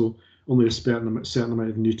also only a certain amount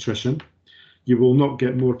of nutrition. You will not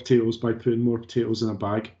get more potatoes by putting more potatoes in a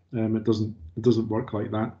bag. It doesn't work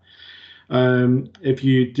like that. If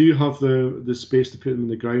you do have the space to put them in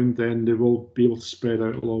the ground, then they will be able to spread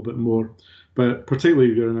out a little bit more. But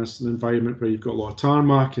particularly if you're in an environment where you've got a lot of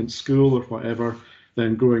tarmac in school or whatever,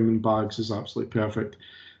 then growing in bags is absolutely perfect.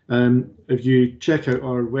 If you check out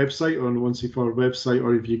our website, on the One Seed Forward website,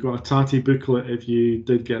 or if you got a tatty booklet, if you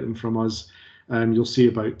did get them from us, you'll see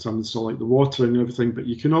about the watering and everything. But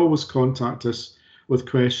you can always contact us with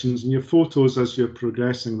questions and your photos as you're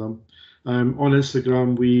progressing them. On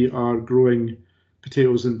Instagram, we are growing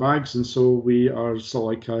potatoes in bags, and so we are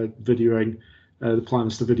videoing. The plan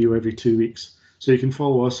is to video every 2 weeks, so you can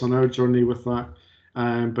follow us on our journey with that.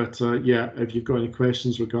 If you've got any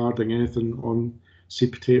questions regarding anything on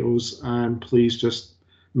seed potatoes, please just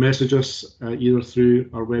message us either through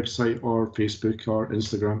our website or Facebook or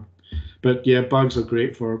Instagram. But yeah, bags are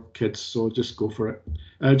great for kids, so just go for it.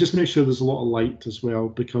 Just make sure there's a lot of light as well,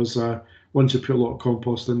 because once you put a lot of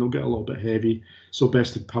compost in, they'll get a little bit heavy. So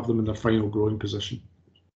best to have them in their final growing position.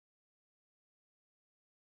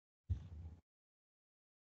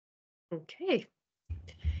 Okay.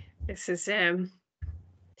 This is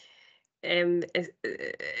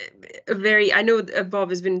very. I know Bob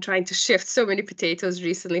has been trying to shift so many potatoes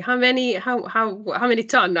recently. How many? How many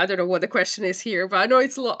ton? I don't know what the question is here, but I know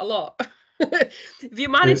it's a lot. Have you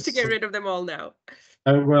managed to get rid of them all now?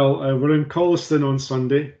 We're in Colliston on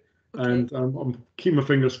Sunday, Okay. and I'm keeping my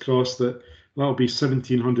fingers crossed that that'll be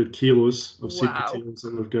 1,700 kilos of seed Wow. potatoes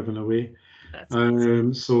that we've given away. That's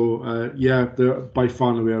amazing. Yeah, they're by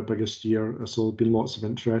far and away our biggest year, so there's been lots of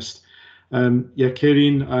interest. Yeah,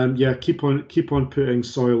 Karen, yeah, keep on putting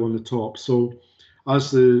soil on the top. So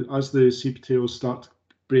as the seed potatoes start to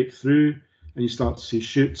break through and you start to see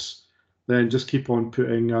shoots, then just keep on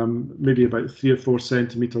putting maybe about 3 or 4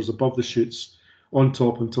 centimeters above the shoots on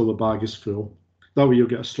top until the bag is full. That way you'll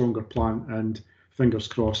get a stronger plant, and fingers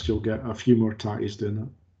crossed you'll get a few more tatties doing that.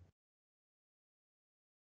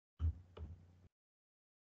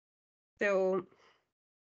 So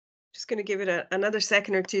just going to give it another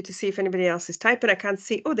second or two to see if anybody else is typing. I can't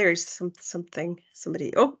see. Oh, there's something.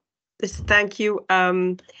 Somebody. Oh, this. Thank you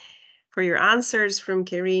for your answers from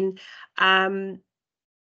Karen.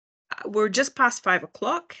 We're just past 5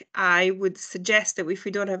 o'clock. I would suggest that if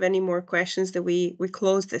we don't have any more questions, that we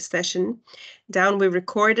close this session down. We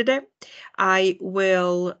recorded it. I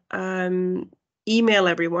will email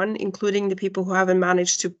everyone, including the people who haven't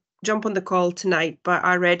managed to jump on the call tonight but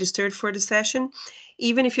are registered for the session.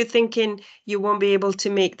 Even if you're thinking you won't be able to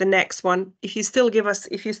make the next one, if you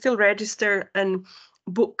still register and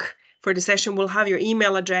book for the session, we'll have your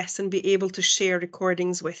email address and be able to share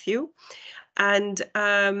recordings with you. And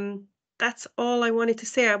that's all I wanted to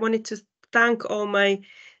say. I wanted to thank all my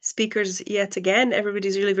speakers yet again.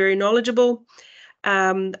 Everybody's really very knowledgeable.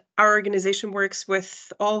 Our organization works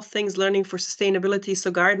with all things learning for sustainability,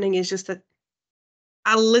 so gardening is just a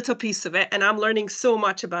little piece of it, and I'm learning so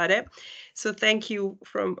much about it. So thank you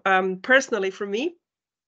from personally from me.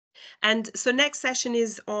 And so next session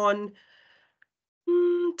is on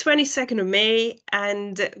 22nd of May,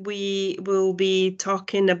 and we will be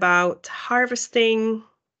talking about harvesting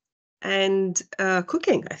and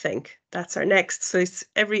cooking. I think that's our next. So it's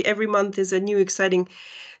every month is a new exciting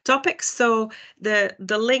topic. So the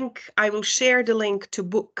link, I will share the link to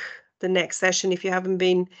book the next session if you haven't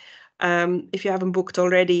booked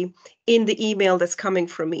already, in the email that's coming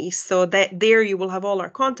from me. So that there you will have all our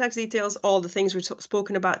contact details, all the things we've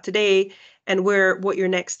spoken about today, and what your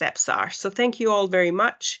next steps are. So thank you all very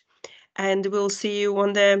much, and we'll see you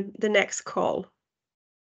on the next call.